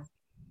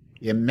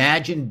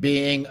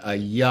being a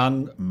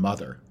young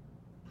mother.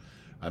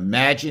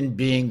 Imagine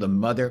being the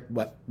mother.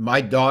 My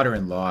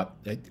daughter-in-law,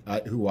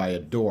 who I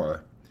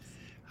adore.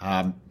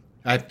 I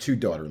have 2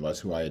 daughter-in-laws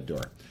who I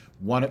adore.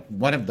 One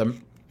of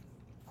them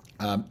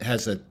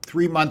has a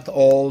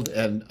 3-month-old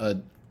and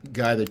a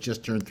guy that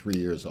just turned 3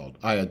 years old.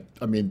 I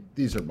mean,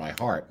 these are my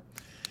heart.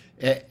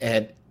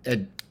 And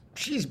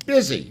she's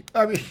busy.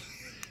 I mean,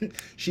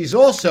 she's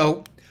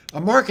also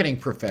a marketing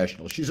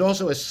professional. She's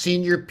also a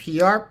senior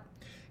PR,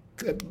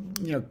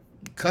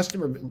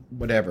 customer,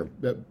 whatever,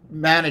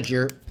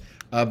 manager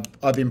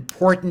of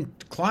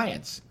important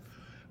clients.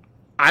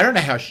 I don't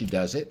know how she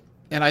does it.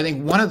 And I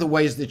think one of the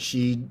ways that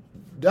she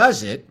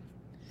does it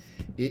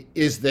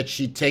is that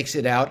she takes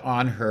it out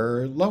on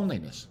her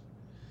loneliness.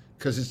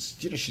 Because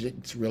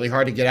it's really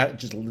hard to get out,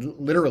 just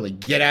literally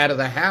get out of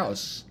the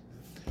house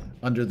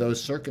under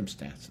those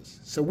circumstances.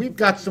 So we've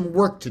got some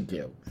work to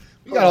do.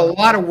 We got a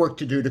lot of work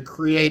to do to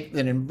create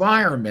an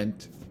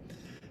environment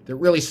that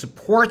really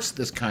supports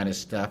this kind of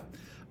stuff.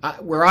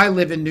 Where I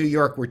live in New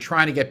York, we're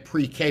trying to get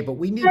pre-K, but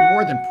we need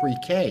more than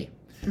pre-K.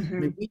 I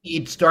mean, we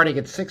need, starting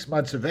at 6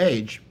 months of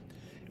age,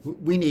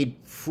 we need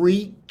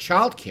free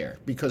childcare,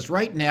 because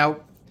right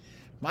now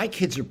my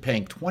kids are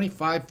paying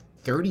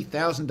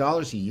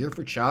 $25,000-$30,000 a year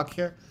for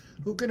childcare.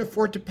 Who can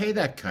afford to pay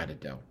that kind of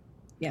dough?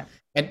 Yeah.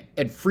 And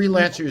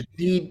freelancers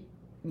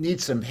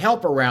need some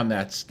help around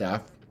that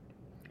stuff,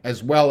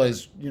 as well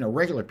as,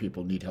 regular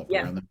people need help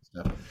around that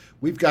stuff.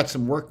 We've got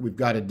some work we've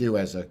got to do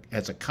as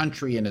a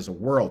country and as a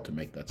world to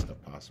make that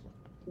stuff possible.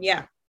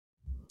 Yeah.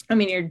 I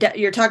mean,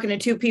 you're talking to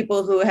two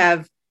people who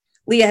have,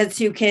 Leah has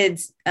two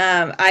kids.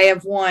 I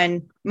have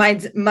one.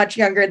 Mine's much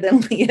younger than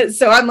Leah's,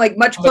 so I'm like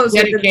much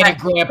closer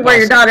to where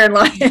your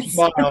daughter-in-law is.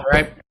 Smile,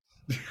 right?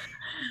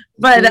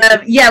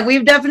 But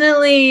we've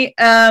definitely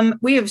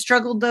we have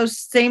struggled those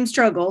same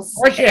struggles.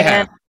 Of course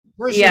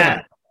you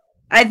have.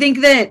 I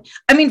think that,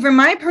 I mean, from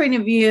my point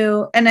of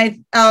view,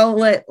 and I'll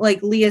let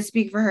like Leah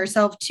speak for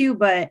herself too,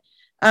 but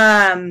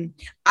I'm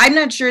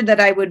not sure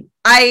that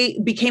I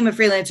became a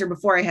freelancer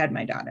before I had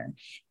my daughter,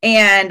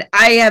 and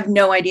I have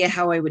no idea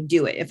how I would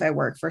do it if I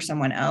worked for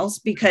someone else,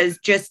 because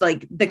just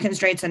like the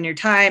constraints on your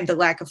time, the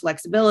lack of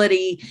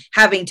flexibility,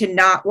 having to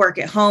not work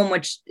at home,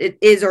 which it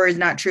is or is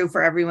not true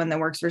for everyone that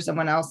works for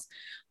someone else.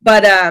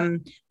 But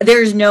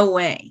there's no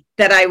way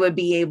that I would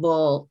be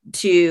able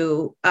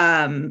to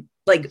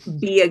like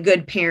be a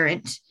good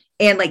parent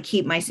and like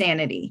keep my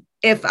sanity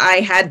if I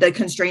had the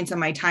constraints on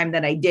my time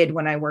that I did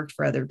when I worked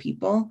for other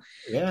people.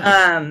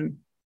 Yeah.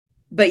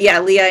 But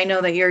yeah, Leah, I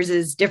know that yours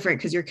is different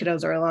because your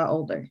kiddos are a lot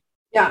older.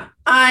 Yeah.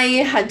 I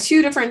had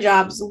two different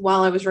jobs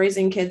while I was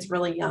raising kids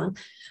really young.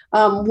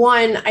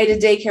 One, I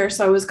did daycare,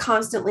 so I was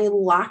constantly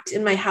locked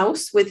in my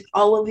house with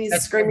all of these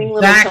screaming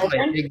little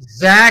children.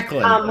 Exactly.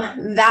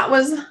 That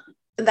was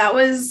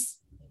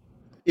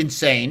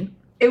insane.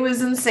 It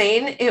was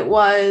insane. It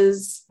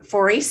was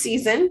for a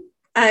season.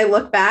 I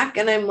look back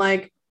and I'm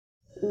like,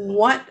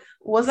 what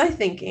was I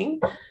thinking?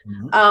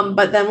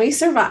 But then we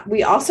survived.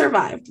 We all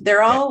survived.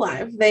 They're all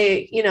alive.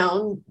 They,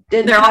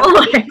 didn't have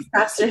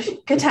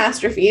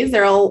catastrophes.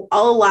 They're all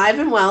alive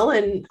and well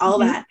and all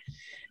that.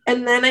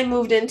 And then I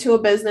moved into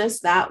a business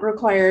that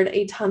required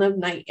a ton of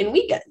night and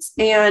weekends.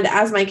 And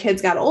as my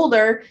kids got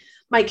older,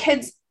 my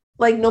kids,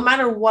 like, no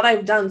matter what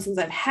I've done since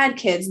I've had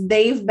kids,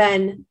 they've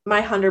been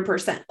my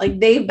 100%. Like,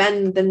 they've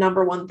been the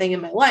number one thing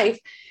in my life.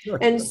 Sure.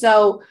 And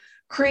so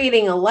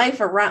creating a life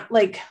around,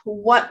 like,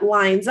 what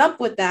lines up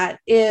with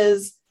that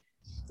is,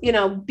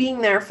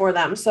 being there for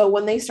them. So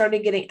when they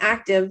started getting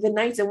active, the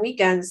nights and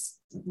weekends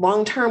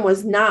long-term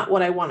was not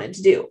what I wanted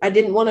to do. I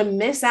didn't want to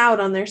miss out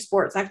on their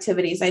sports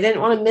activities. I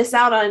didn't want to miss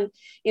out on,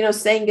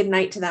 saying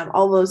goodnight to them,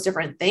 all those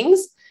different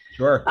things.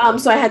 Sure.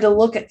 So I had to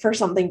look for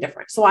something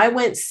different. So I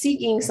went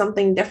seeking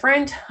something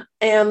different.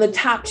 And the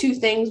top two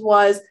things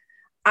was,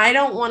 I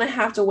don't want to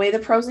have to weigh the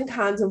pros and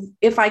cons of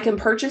if I can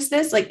purchase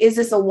this, like, is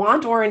this a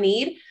want or a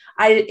need?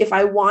 If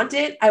I want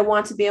it, I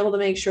want to be able to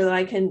make sure that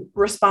I can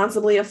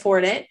responsibly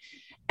afford it.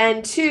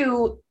 And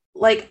two,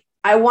 like,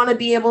 I want to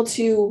be able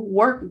to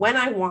work when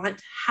I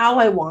want, how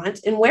I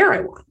want, and where I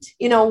want.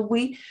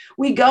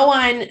 We go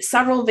on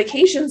several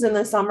vacations in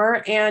the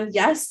summer, and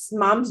yes,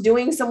 mom's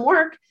doing some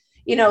work,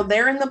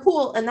 they're in the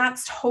pool, and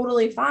that's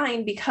totally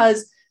fine,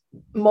 because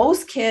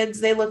most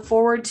kids, they look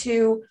forward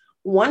to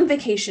one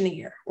vacation a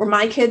year, where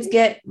my kids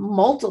get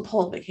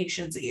multiple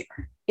vacations a year,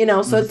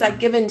 so it's that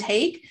give and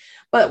take.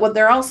 But what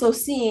they're also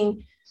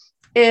seeing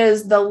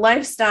is the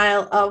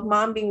lifestyle of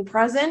mom being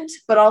present,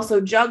 but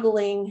also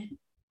juggling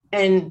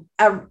and,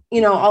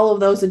 all of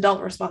those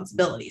adult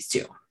responsibilities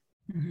too.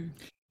 Mm-hmm.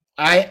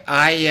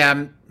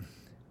 I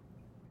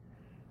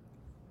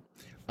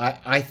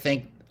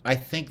think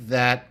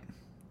that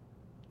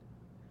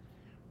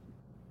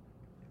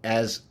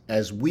as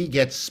we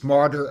get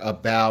smarter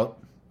about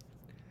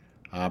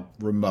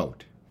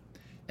remote,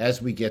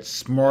 as we get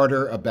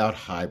smarter about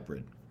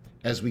hybrid,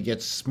 as we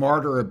get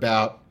smarter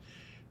about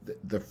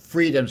the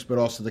freedoms, but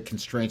also the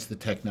constraints the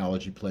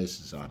technology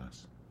places on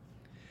us,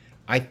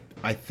 I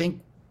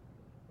think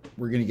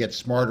we're going to get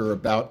smarter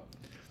about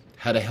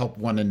how to help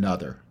one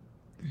another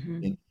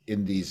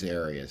in these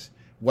areas.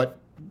 The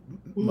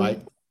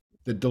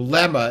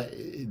dilemma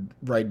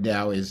right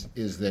now is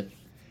that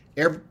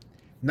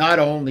not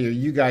only are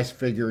you guys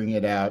figuring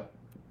it out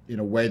in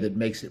a way that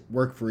makes it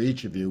work for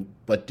each of you,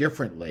 but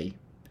differently,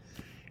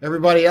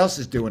 everybody else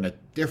is doing it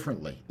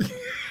differently.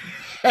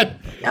 and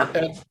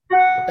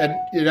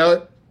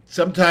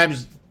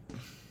sometimes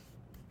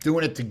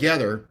doing it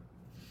together,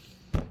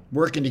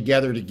 working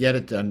together to get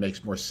it done,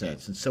 makes more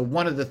sense. And so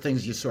one of the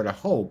things you sort of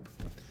hope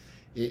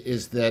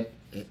is that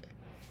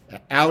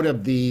out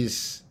of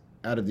these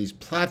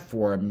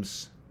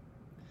platforms,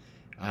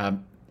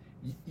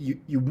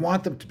 you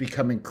want them to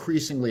become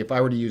increasingly, if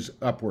I were to use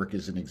Upwork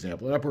as an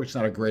example, and Upwork's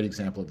not a great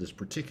example of this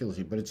particular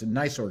thing, but it's a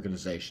nice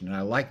organization, and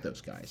I like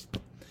those guys.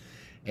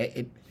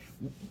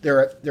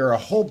 There are a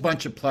whole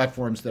bunch of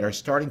platforms that are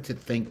starting to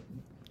think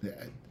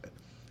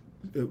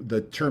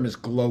the term is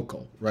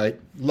glocal, right?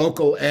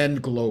 Local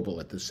and global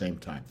at the same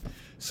time.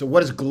 So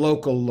what does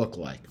glocal look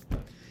like?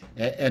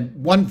 And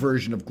one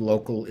version of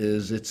glocal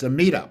is it's a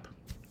meetup,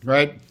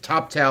 right?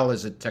 TopTal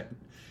is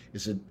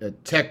a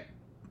tech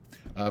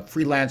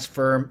freelance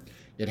firm.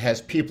 It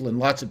has people in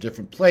lots of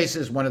different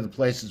places. One of the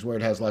places where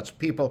it has lots of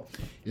people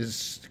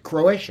is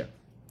Croatia.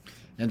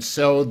 And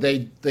so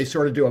they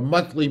sort of do a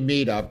monthly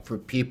meetup for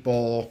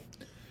people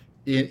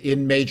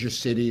in major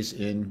cities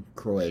in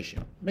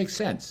Croatia. Makes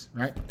sense,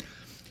 right?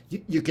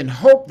 You can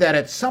hope that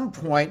at some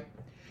point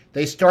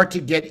they start to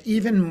get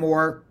even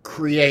more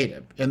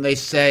creative and they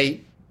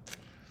say,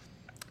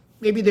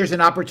 maybe there's an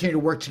opportunity to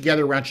work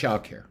together around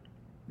childcare.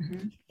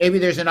 Mm-hmm. Maybe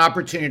there's an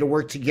opportunity to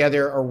work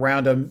together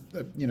around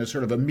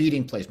sort of a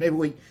meeting place.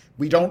 Maybe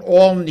we don't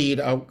all need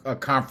a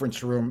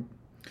conference room,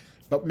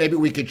 but maybe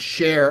we could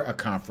share a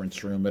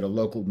conference room at a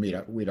local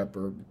meetup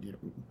or,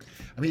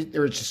 I mean,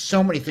 there are just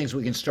so many things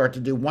we can start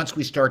to do once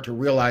we start to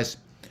realize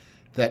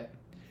that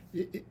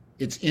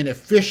it's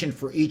inefficient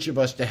for each of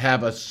us to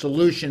have a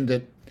solution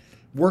that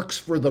works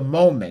for the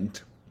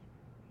moment,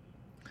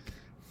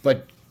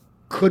 but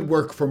could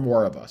work for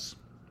more of us.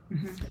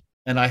 Mm-hmm.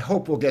 And I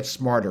hope we'll get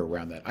smarter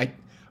around that.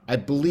 I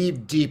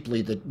believe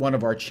deeply that one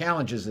of our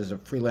challenges as a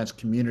freelance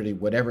community,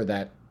 whatever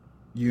that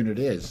unit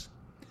is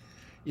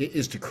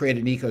to create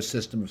an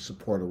ecosystem of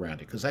support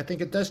around it. Because I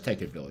think it does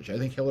take a village. I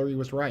think Hillary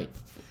was right.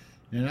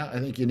 I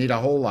think you need a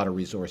whole lot of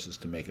resources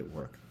to make it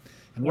work.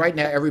 And right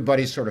now,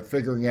 everybody's sort of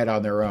figuring it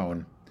on their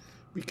own.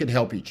 We could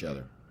help each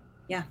other.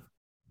 Yeah.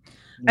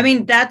 I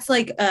mean, that's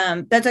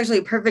actually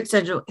a perfect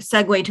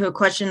segue to a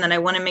question that I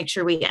want to make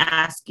sure we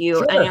ask you.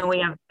 Sure. I know we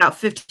have about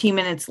 15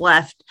 minutes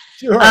left.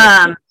 Sure.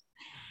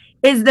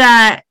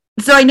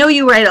 So I know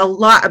you write a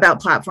lot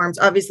about platforms.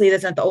 Obviously,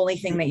 that's not the only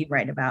thing that you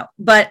write about.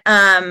 But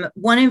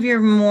one of your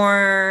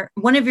more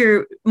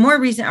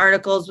recent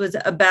articles was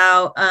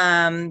about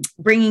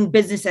bringing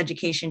business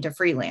education to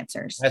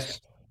freelancers.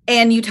 Yes.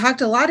 And you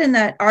talked a lot in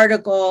that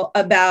article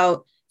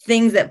about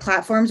things that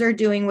platforms are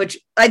doing, which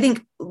I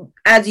think,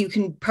 as you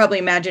can probably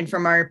imagine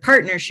from our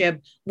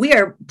partnership, we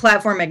are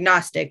platform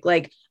agnostic.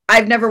 Like,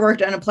 I've never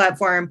worked on a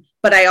platform,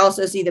 but I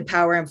also see the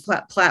power in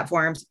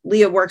platforms.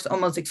 Leah works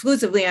almost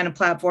exclusively on a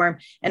platform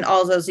and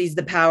also sees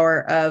the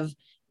power of,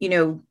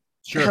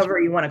 Sure. however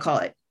you want to call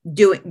it,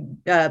 doing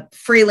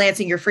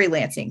freelancing, your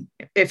freelancing,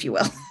 if you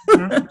will.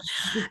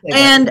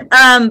 And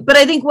but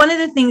I think one of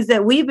the things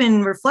that we've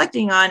been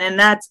reflecting on, and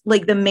that's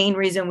like the main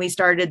reason we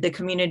started the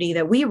community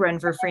that we run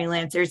for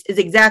freelancers, is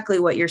exactly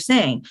what you're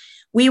saying.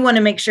 We want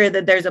to make sure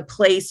that there's a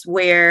place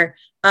where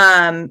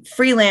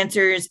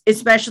freelancers,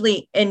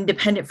 especially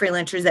independent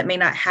freelancers that may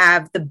not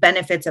have the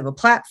benefits of a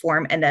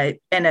platform and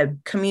a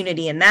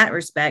community in that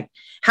respect,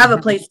 have a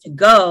place to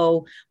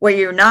go where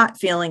you're not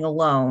feeling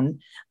alone,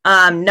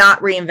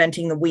 not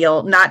reinventing the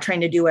wheel, not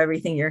trying to do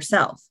everything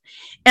yourself.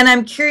 And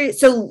I'm curious,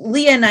 so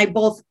Leah and I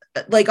both,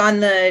 like, on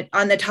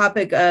the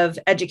topic of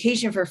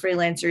education for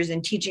freelancers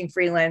and teaching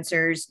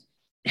freelancers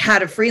how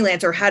to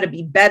freelance or how to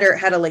be better,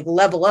 how to like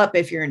level up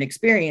if you're an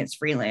experienced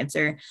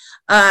freelancer,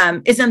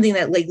 is something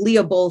that like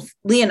Leah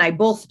and I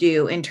both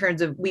do, in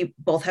terms of, we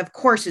both have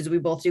courses, we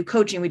both do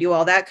coaching, we do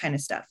all that kind of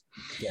stuff.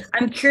 Yeah.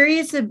 I'm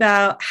curious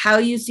about how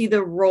you see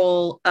the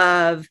role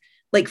of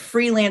like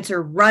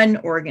freelancer run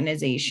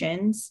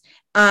organizations,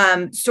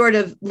 sort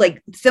of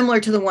like similar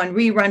to the one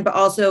we run, but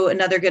also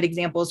another good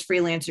example is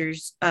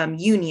Freelancers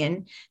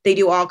Union. They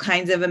do all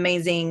kinds of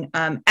amazing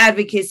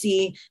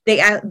advocacy.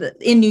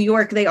 In New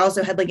York, they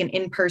also had like an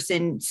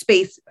in-person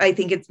space. I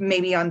think it's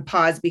maybe on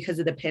pause because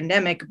of the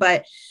pandemic,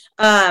 but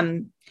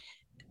I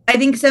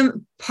think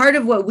some part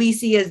of what we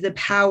see as the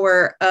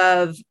power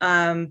of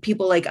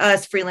people like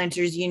us,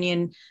 Freelancers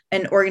Union,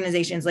 and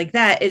organizations like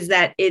that, is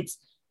that it's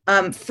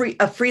a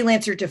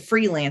freelancer to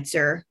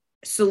freelancer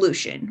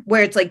solution,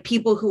 where it's like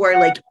people who are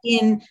like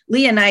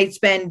Leah and I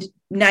spend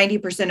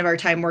 90% of our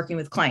time working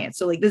with clients.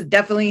 So like this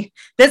kind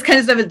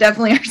of stuff is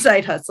definitely our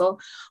side hustle,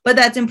 but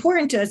that's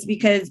important to us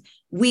because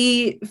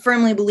we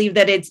firmly believe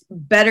that it's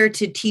better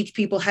to teach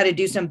people how to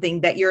do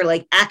something that you're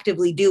like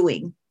actively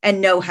doing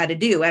and know how to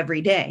do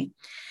every day.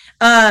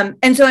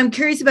 And so I'm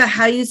curious about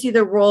how you see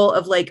the role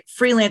of like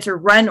freelancer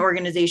run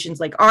organizations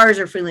like ours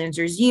or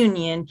Freelancers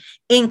Union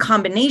in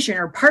combination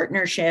or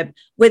partnership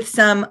with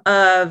some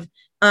of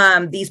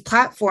these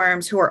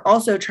platforms who are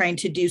also trying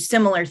to do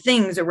similar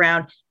things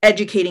around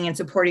educating and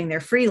supporting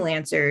their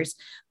freelancers.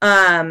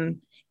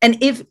 And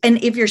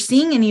if you're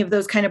seeing any of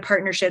those kind of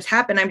partnerships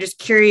happen, I'm just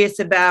curious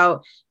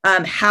about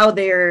how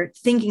they're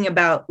thinking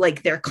about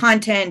like their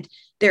content,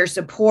 their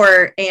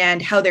support,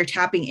 and how they're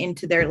tapping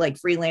into their like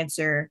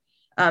freelancer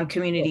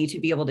community to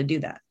be able to do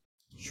that.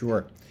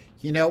 Sure.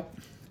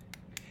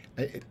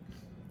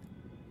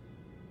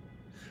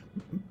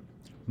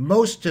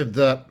 Most of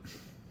the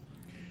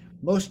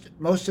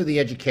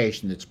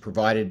education that's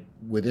provided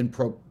within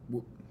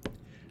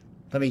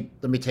let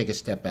me take a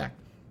step back.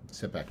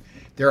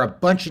 There are a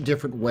bunch of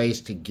different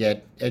ways to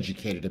get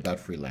educated about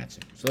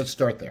freelancing. So let's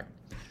start there.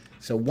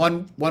 So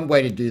one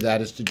way to do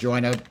that is to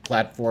join a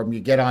platform. You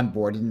get on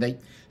board, and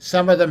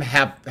some of them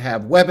have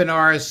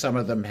webinars, some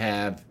of them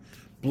have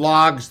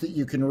blogs that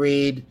you can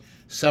read,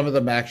 some of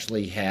them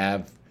actually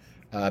have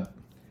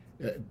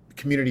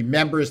community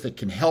members that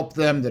can help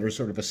them, that are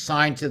sort of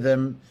assigned to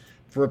them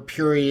for a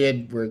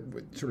period, where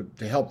sort of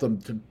to help them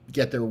to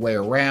get their way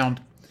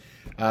around.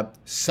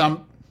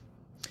 Some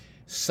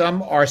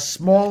are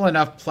small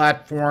enough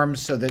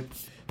platforms so that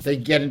they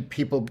get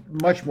people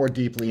much more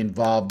deeply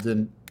involved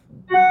than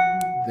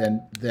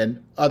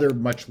other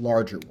much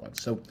larger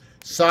ones. So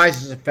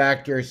size is a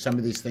factor. Some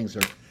of these things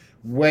are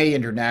way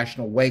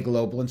international, way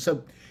global, and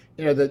so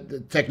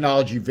the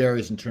technology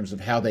varies in terms of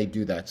how they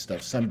do that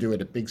stuff. Some do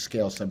it at big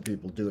scale. Some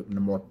people do it in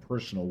a more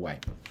personal way.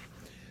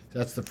 So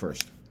that's the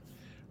first.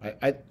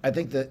 I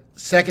think the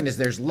second is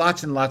there's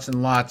lots and lots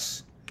and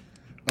lots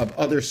of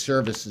other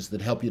services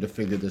that help you to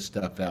figure this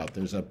stuff out.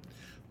 There's a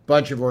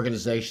bunch of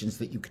organizations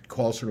that you could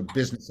call sort of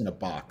business in a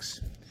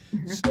box.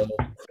 So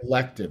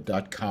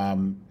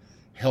collective.com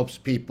helps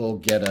people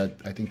get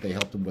I think they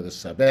help them with a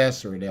sub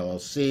S or an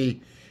LLC.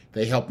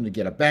 They help them to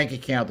get a bank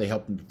account. They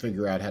help them to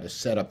figure out how to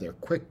set up their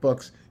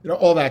QuickBooks,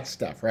 all that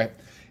stuff, right?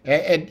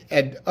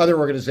 And other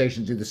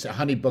organizations do this.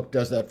 Honeybook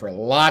does that for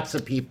lots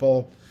of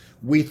people.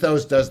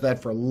 Wethos does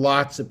that for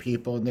lots of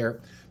people. And there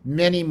are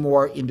many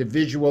more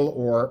individual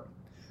or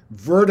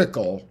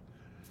vertical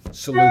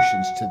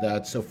solutions to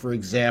that. So, for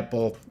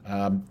example,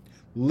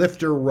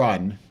 Lift or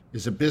Run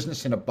is a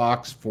business in a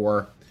box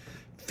for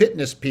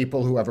fitness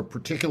people who have a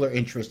particular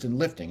interest in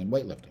lifting and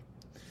weightlifting.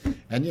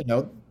 And,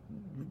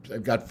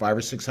 I've got 500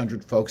 or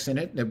 600 folks in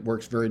it, and it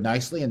works very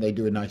nicely, and they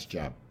do a nice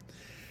job.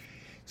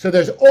 So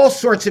there's all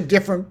sorts of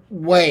different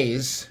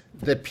ways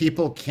that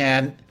people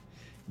can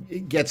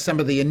get some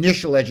of the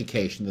initial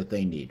education that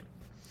they need.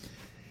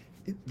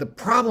 The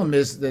problem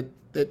is that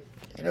it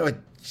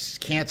just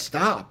can't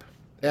stop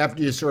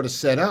after you sort of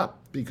set up,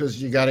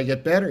 because you got to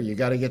get better, you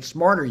got to get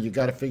smarter, you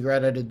got to figure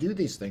out how to do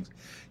these things.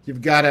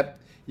 You've got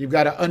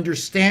to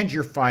understand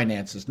your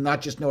finances,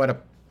 not just know how to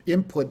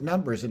input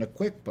numbers in a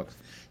QuickBooks.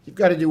 You've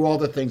got to do all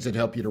the things that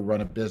help you to run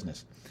a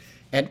business.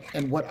 And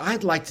what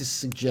I'd like to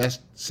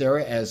suggest,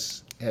 Sarah,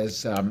 as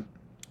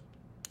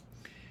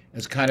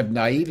kind of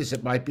naive as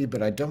it might be,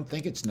 but I don't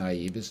think it's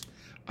naive, is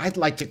I'd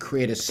like to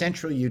create a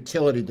central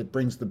utility that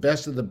brings the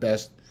best of the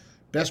best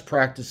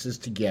practices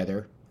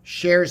together,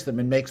 shares them,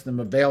 and makes them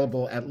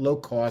available at low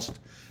cost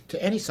to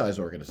any size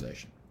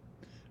organization.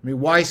 I mean,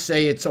 why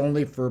say it's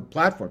only for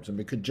platforms? I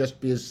mean, it could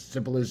just be as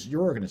simple as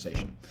your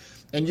organization.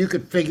 And you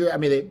could figure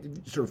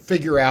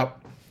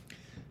out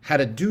how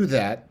to do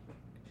that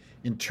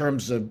in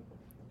terms of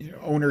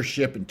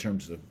ownership, in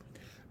terms of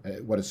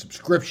what a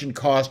subscription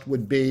cost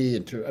would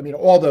be,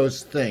 all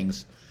those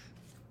things.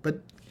 But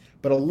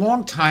a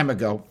long time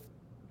ago,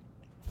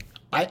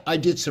 I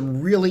did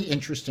some really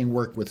interesting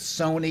work with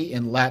Sony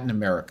in Latin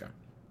America.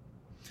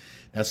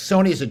 Now,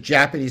 Sony is a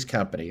Japanese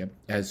company,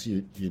 as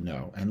you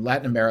know, and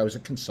Latin America, I was a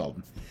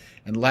consultant,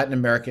 and Latin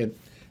America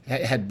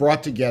had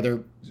brought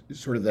together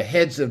sort of the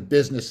heads of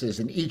businesses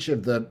in each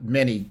of the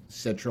many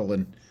Central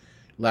and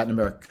Latin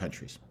American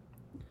countries.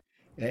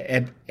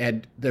 And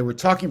they were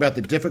talking about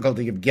the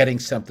difficulty of getting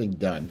something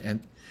done.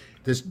 And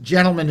this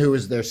gentleman who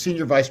was their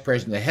senior vice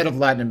president, the head of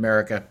Latin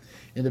America,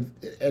 and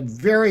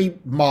very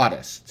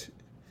modest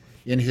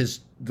in his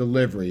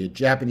delivery, a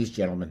Japanese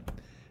gentleman,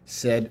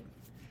 said,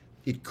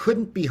 "It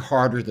couldn't be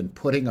harder than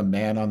putting a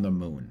man on the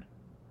moon."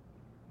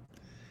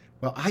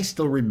 Well, I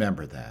still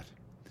remember that.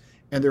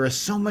 And there are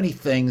so many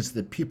things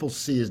that people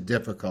see as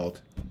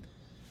difficult,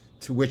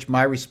 to which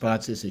my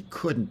response is, it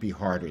couldn't be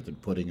harder than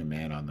putting a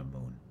man on the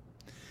moon.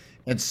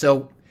 And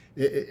so,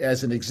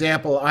 as an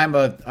example, I'm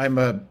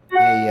an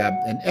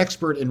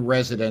expert in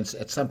residence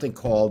at something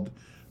called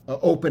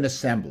Open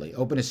Assembly.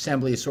 Open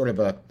Assembly is sort of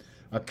a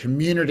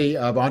community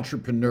of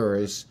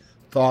entrepreneurs,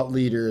 thought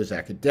leaders,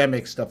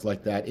 academics, stuff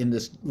like that, in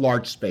this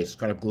large space,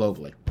 kind of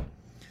globally.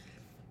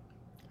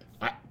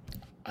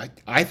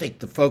 I think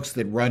the folks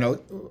that run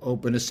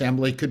Open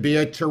Assembly could be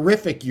a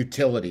terrific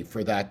utility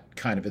for that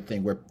kind of a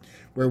thing,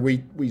 where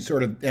we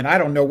sort of, and I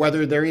don't know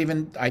whether they're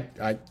even,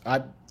 I'm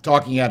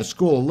talking out of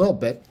school a little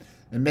bit,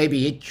 and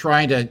maybe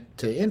trying to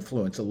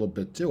influence a little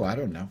bit too, I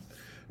don't know.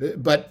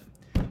 But,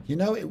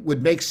 it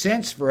would make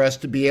sense for us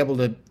to be able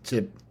to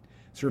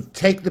sort of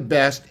take the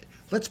best,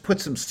 let's put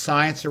some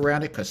science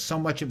around it, because so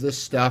much of this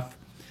stuff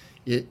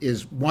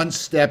is one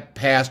step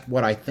past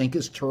what I think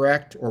is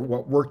correct or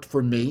what worked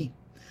for me.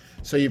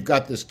 So you've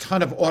got this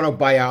ton of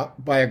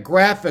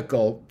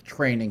autobiographical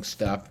training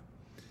stuff,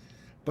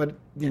 but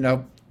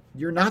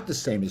you're not the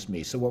same as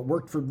me. So what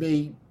worked for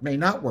me may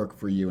not work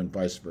for you, and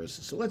vice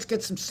versa. So let's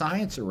get some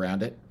science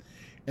around it,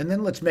 and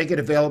then let's make it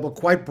available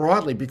quite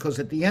broadly, because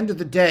at the end of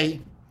the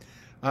day,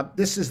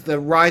 this is the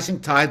rising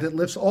tide that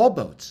lifts all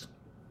boats,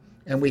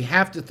 and we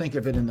have to think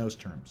of it in those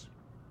terms.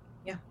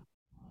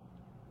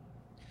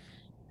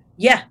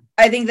 Yeah,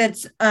 I think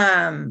that's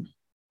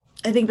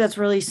I think that's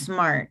really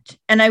smart.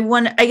 And I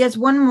guess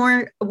one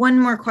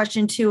more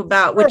question too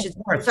about, which is,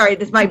 sorry,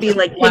 this might be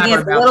like taking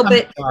us a little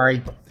bit,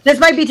 sorry. This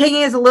might be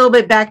taking us a little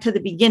bit back to the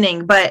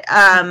beginning, but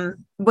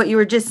what you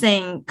were just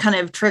saying kind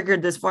of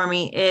triggered this for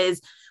me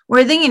is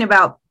we're thinking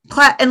about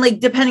and like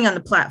depending on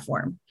the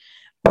platform,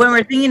 when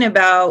we're thinking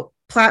about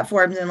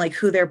platforms and like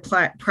who their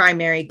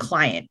primary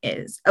client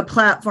is, a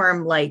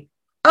platform like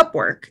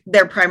Upwork,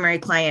 their primary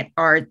client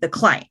are the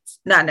clients,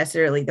 not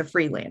necessarily the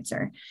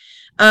freelancer.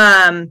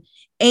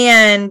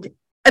 And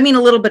I mean,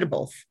 a little bit of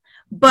both,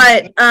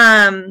 but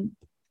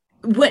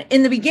what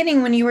in the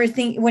beginning when you were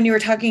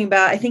talking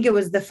about, I think it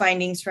was the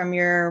findings from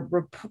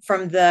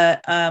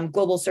the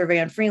global survey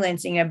on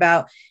freelancing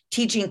about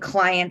teaching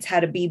clients how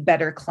to be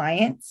better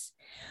clients.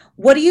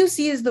 What do you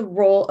see as the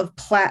role of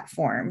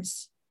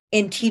platforms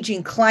in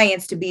teaching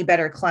clients to be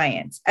better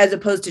clients, as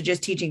opposed to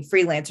just teaching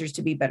freelancers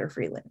to be better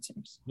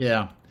freelancers?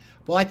 Yeah.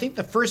 Well, I think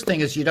the first thing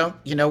is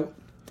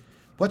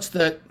what's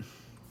the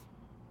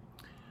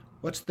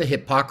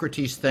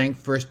Hippocrates thing?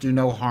 First, do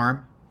no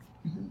harm.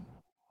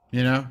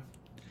 Mm-hmm.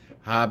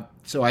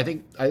 So I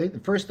think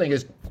the first thing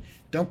is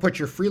don't put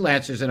your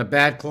freelancers in a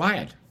bad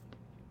client.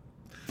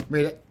 I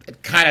mean,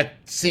 it kind of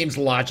seems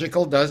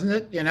logical, doesn't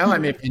it? I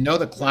mean, if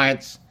the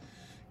client's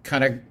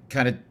kind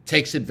of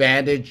takes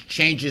advantage,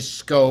 changes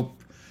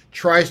scope,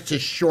 tries to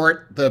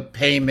short the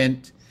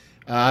payment,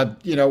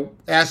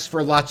 asks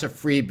for lots of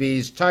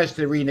freebies, tries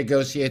to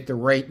renegotiate the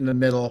rate in the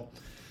middle,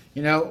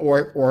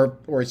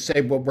 or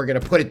say, well, we're going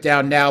to put it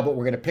down now, but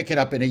we're going to pick it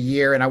up in a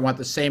year, and I want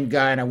the same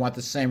guy and I want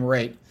the same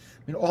rate.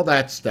 I mean, all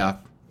that stuff.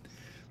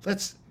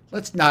 Let's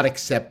not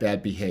accept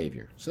bad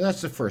behavior. So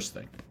that's the first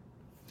thing.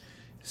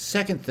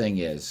 Second thing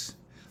is,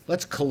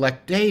 let's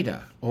collect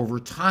data over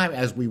time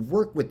as we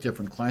work with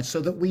different clients so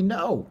that we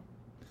know.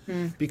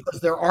 Because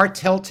there are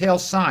telltale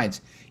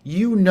signs.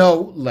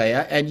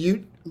 Leah,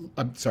 and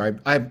I'm sorry,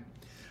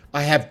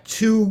 I have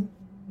two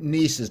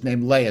nieces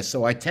named Leah,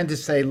 so I tend to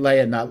say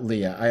Leah, not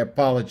Leah. I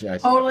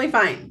apologize. Totally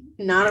fine.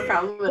 Not a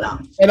problem at all.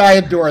 And I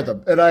adore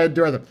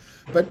them.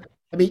 But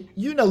I mean,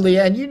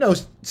 Leah,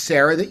 and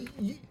Sarah, that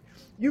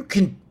you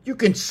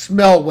can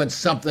smell when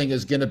something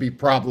is going to be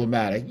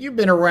problematic. You've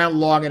been around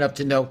long enough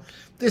to know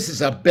this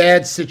is a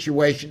bad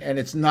situation and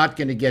it's not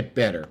going to get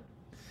better.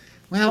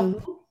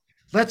 Well,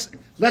 let's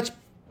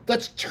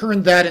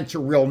turn that into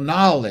real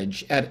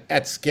knowledge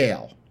at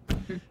scale,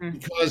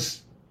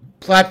 because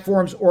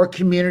platforms or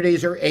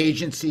communities or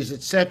agencies,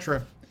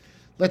 etc.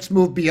 Let's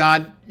move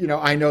beyond.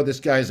 I know this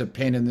guy's a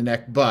pain in the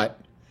neck, but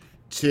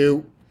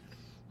to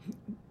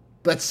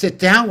let's sit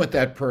down with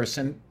that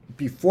person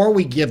before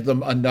we give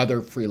them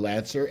another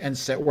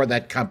freelancer or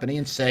that company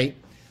and say,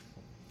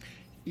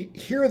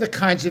 here are the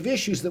kinds of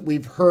issues that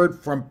we've heard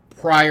from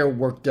prior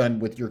work done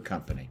with your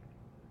company.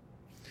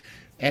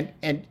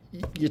 And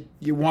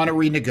you want to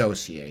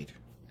renegotiate.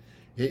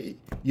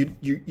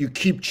 You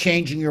keep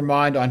changing your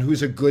mind on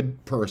who's a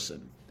good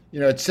person,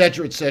 et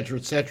cetera, et cetera,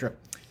 et cetera.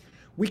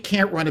 We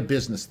can't run a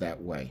business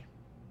that way.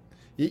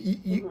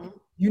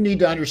 You need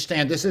to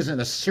understand this isn't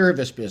a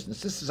service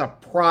business. This is a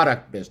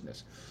product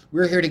business.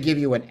 We're here to give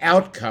you an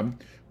outcome.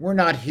 We're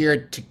not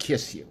here to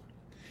kiss you.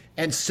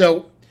 And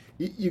so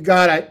you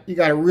gotta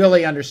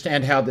really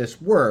understand how this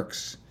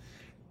works.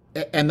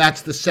 And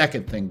that's the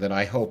second thing that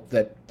I hope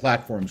that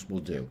platforms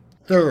will do.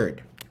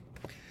 Third,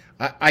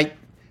 I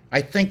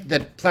think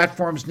that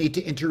platforms need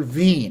to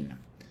intervene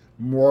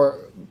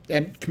more,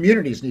 and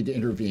communities need to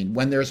intervene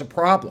when there's a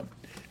problem,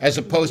 as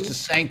opposed to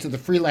saying to the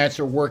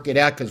freelancer, work it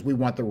out because we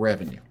want the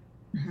revenue.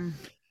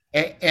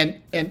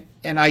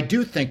 And I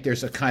do think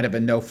there's a kind of a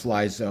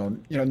no-fly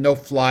zone,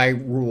 no-fly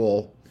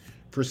rule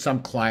for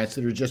some clients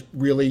that are just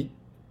really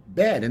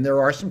bad, and there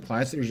are some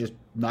clients that are just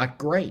not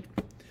great.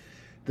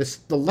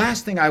 The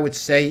last thing I would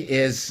say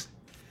is,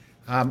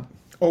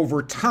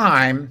 over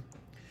time,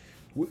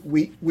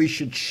 we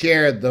should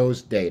share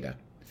those data.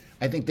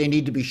 I think they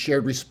need to be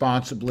shared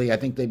responsibly. I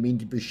think they need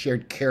to be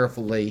shared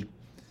carefully.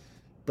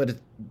 But at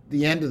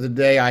the end of the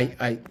day,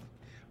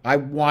 I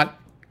want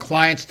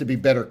clients to be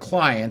better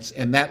clients,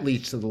 and that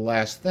leads to the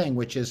last thing,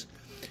 which is,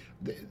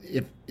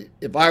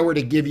 if I were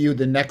to give you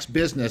the next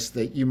business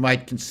that you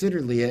might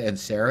consider, Leah and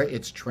Sarah,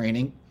 it's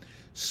training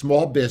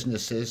small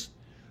businesses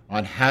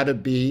on how to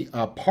be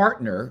a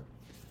partner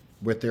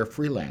with their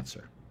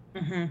freelancer.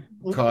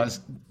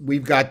 Because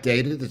we've got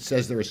data that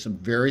says there are some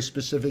very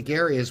specific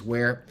areas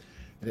where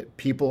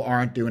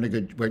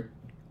where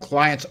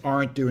clients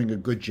aren't doing a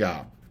good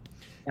job.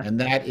 And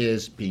that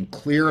is being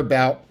clear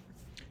about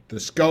the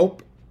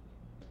scope,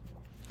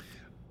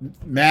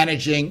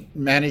 managing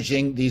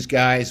these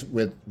guys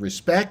with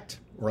respect,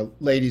 or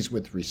ladies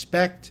with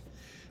respect,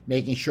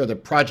 making sure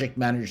that project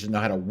managers know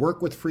how to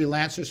work with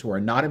freelancers who are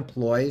not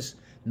employees,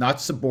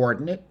 not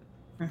subordinate.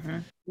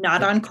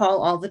 Not on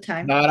call all the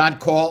time. Not on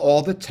call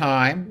all the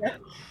time.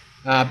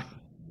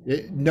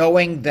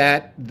 Knowing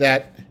that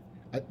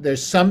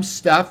there's some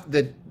stuff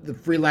that the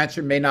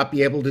freelancer may not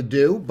be able to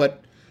do,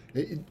 but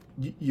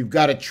you've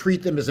got to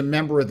treat them as a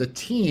member of the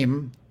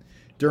team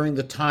during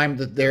the time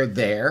that they're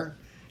there.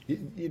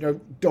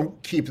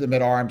 don't keep them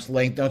at arm's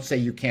length. Don't say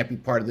you can't be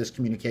part of this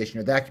communication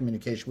or that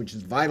communication, which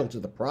is vital to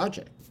the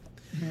project.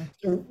 Mm-hmm.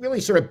 So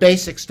really sort of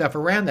basic stuff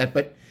around that.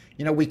 But,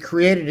 we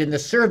created in the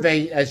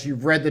survey, as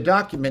you've read the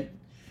document,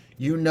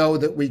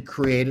 that we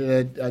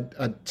created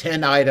a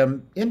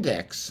 10-item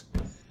index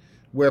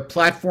where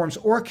platforms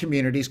or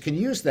communities can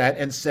use that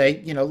and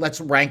say,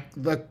 let's rank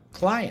the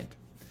client.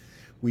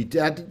 We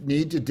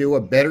need to do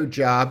a better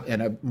job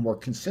and a more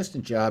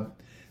consistent job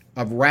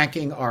of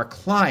ranking our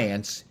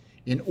clients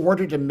in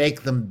order to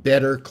make them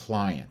better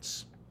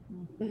clients.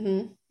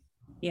 Mm-hmm.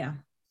 Yeah.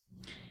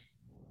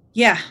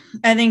 Yeah.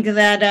 I think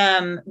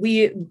that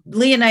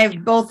Lee and I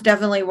have both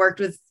definitely worked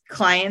with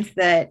clients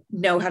that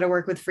know how to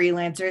work with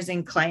freelancers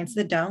and clients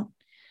that don't.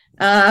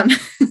 So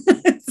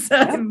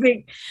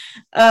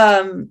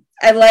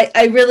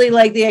I really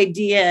like the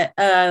idea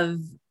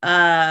of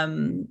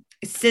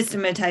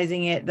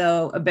systematizing it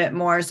though a bit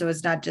more. So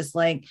it's not just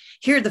like,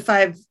 here are the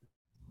 5.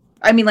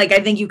 I mean, like, I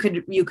think you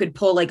could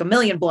pull like 1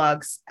 million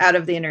blogs out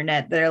of the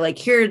internet that are like,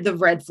 here are the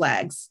red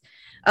flags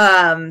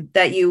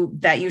that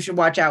you should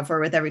watch out for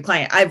with every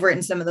client. I've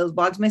written some of those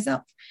blogs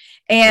myself.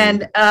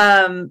 And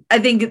I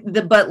think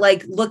but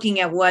like looking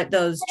at what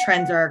those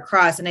trends are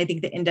across, and I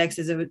think the index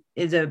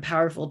is a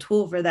powerful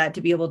tool for that,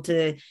 to be able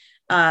to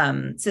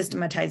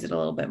systematize it a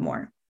little bit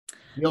more.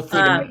 Feel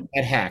free to make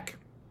that hack.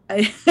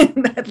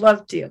 I'd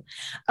love to.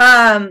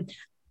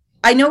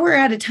 I know we're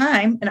out of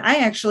time, and I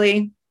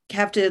actually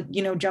have to,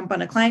 jump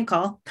on a client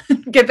call,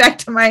 get back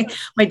to my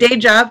day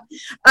job.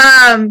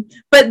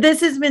 But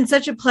this has been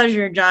such a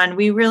pleasure, Jon.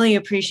 We really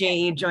appreciate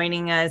you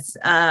joining us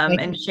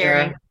and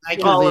sharing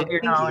all of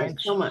your knowledge.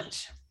 Thank you so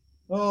much.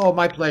 Oh,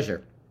 my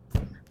pleasure.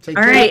 Take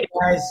care,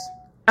 guys.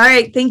 All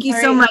right. Thank you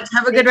so much.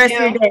 Have a good rest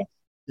of your day.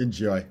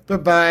 Enjoy.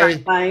 Bye-bye.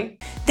 Bye.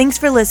 Thanks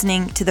for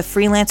listening to the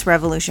Freelance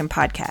Revolution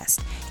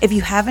podcast. If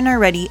you haven't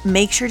already,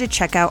 make sure to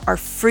check out our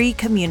free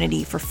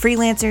community for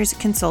freelancers,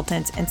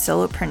 consultants, and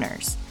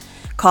solopreneurs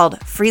called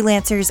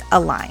Freelancers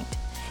Aligned.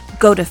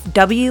 Go to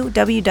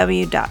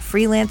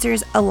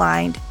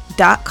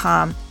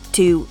www.freelancersaligned.com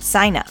to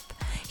sign up.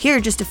 Here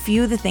are just a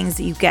few of the things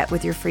that you get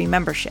with your free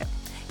membership.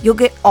 You'll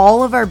get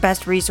all of our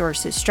best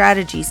resources,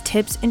 strategies,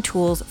 tips, and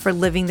tools for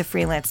living the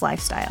freelance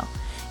lifestyle.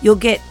 You'll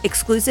get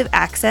exclusive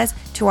access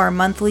to our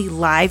monthly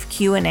live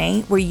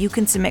Q&A where you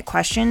can submit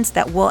questions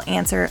that we'll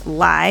answer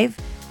live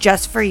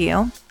just for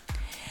you.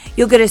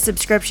 You'll get a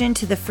subscription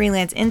to the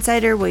Freelance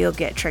Insider where you'll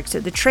get tricks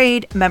of the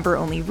trade,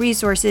 member-only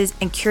resources,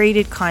 and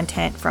curated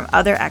content from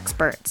other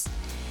experts.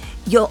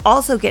 You'll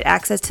also get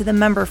access to the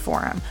member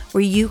forum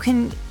where you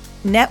can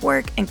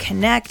network and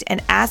connect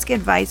and ask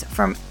advice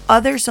from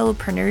other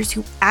solopreneurs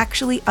who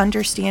actually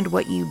understand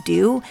what you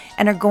do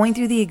and are going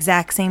through the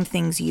exact same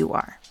things you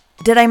are.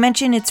 Did I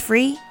mention it's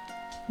free?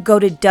 Go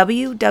to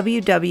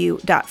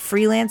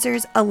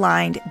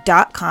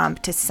www.freelancersaligned.com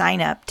to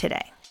sign up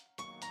today.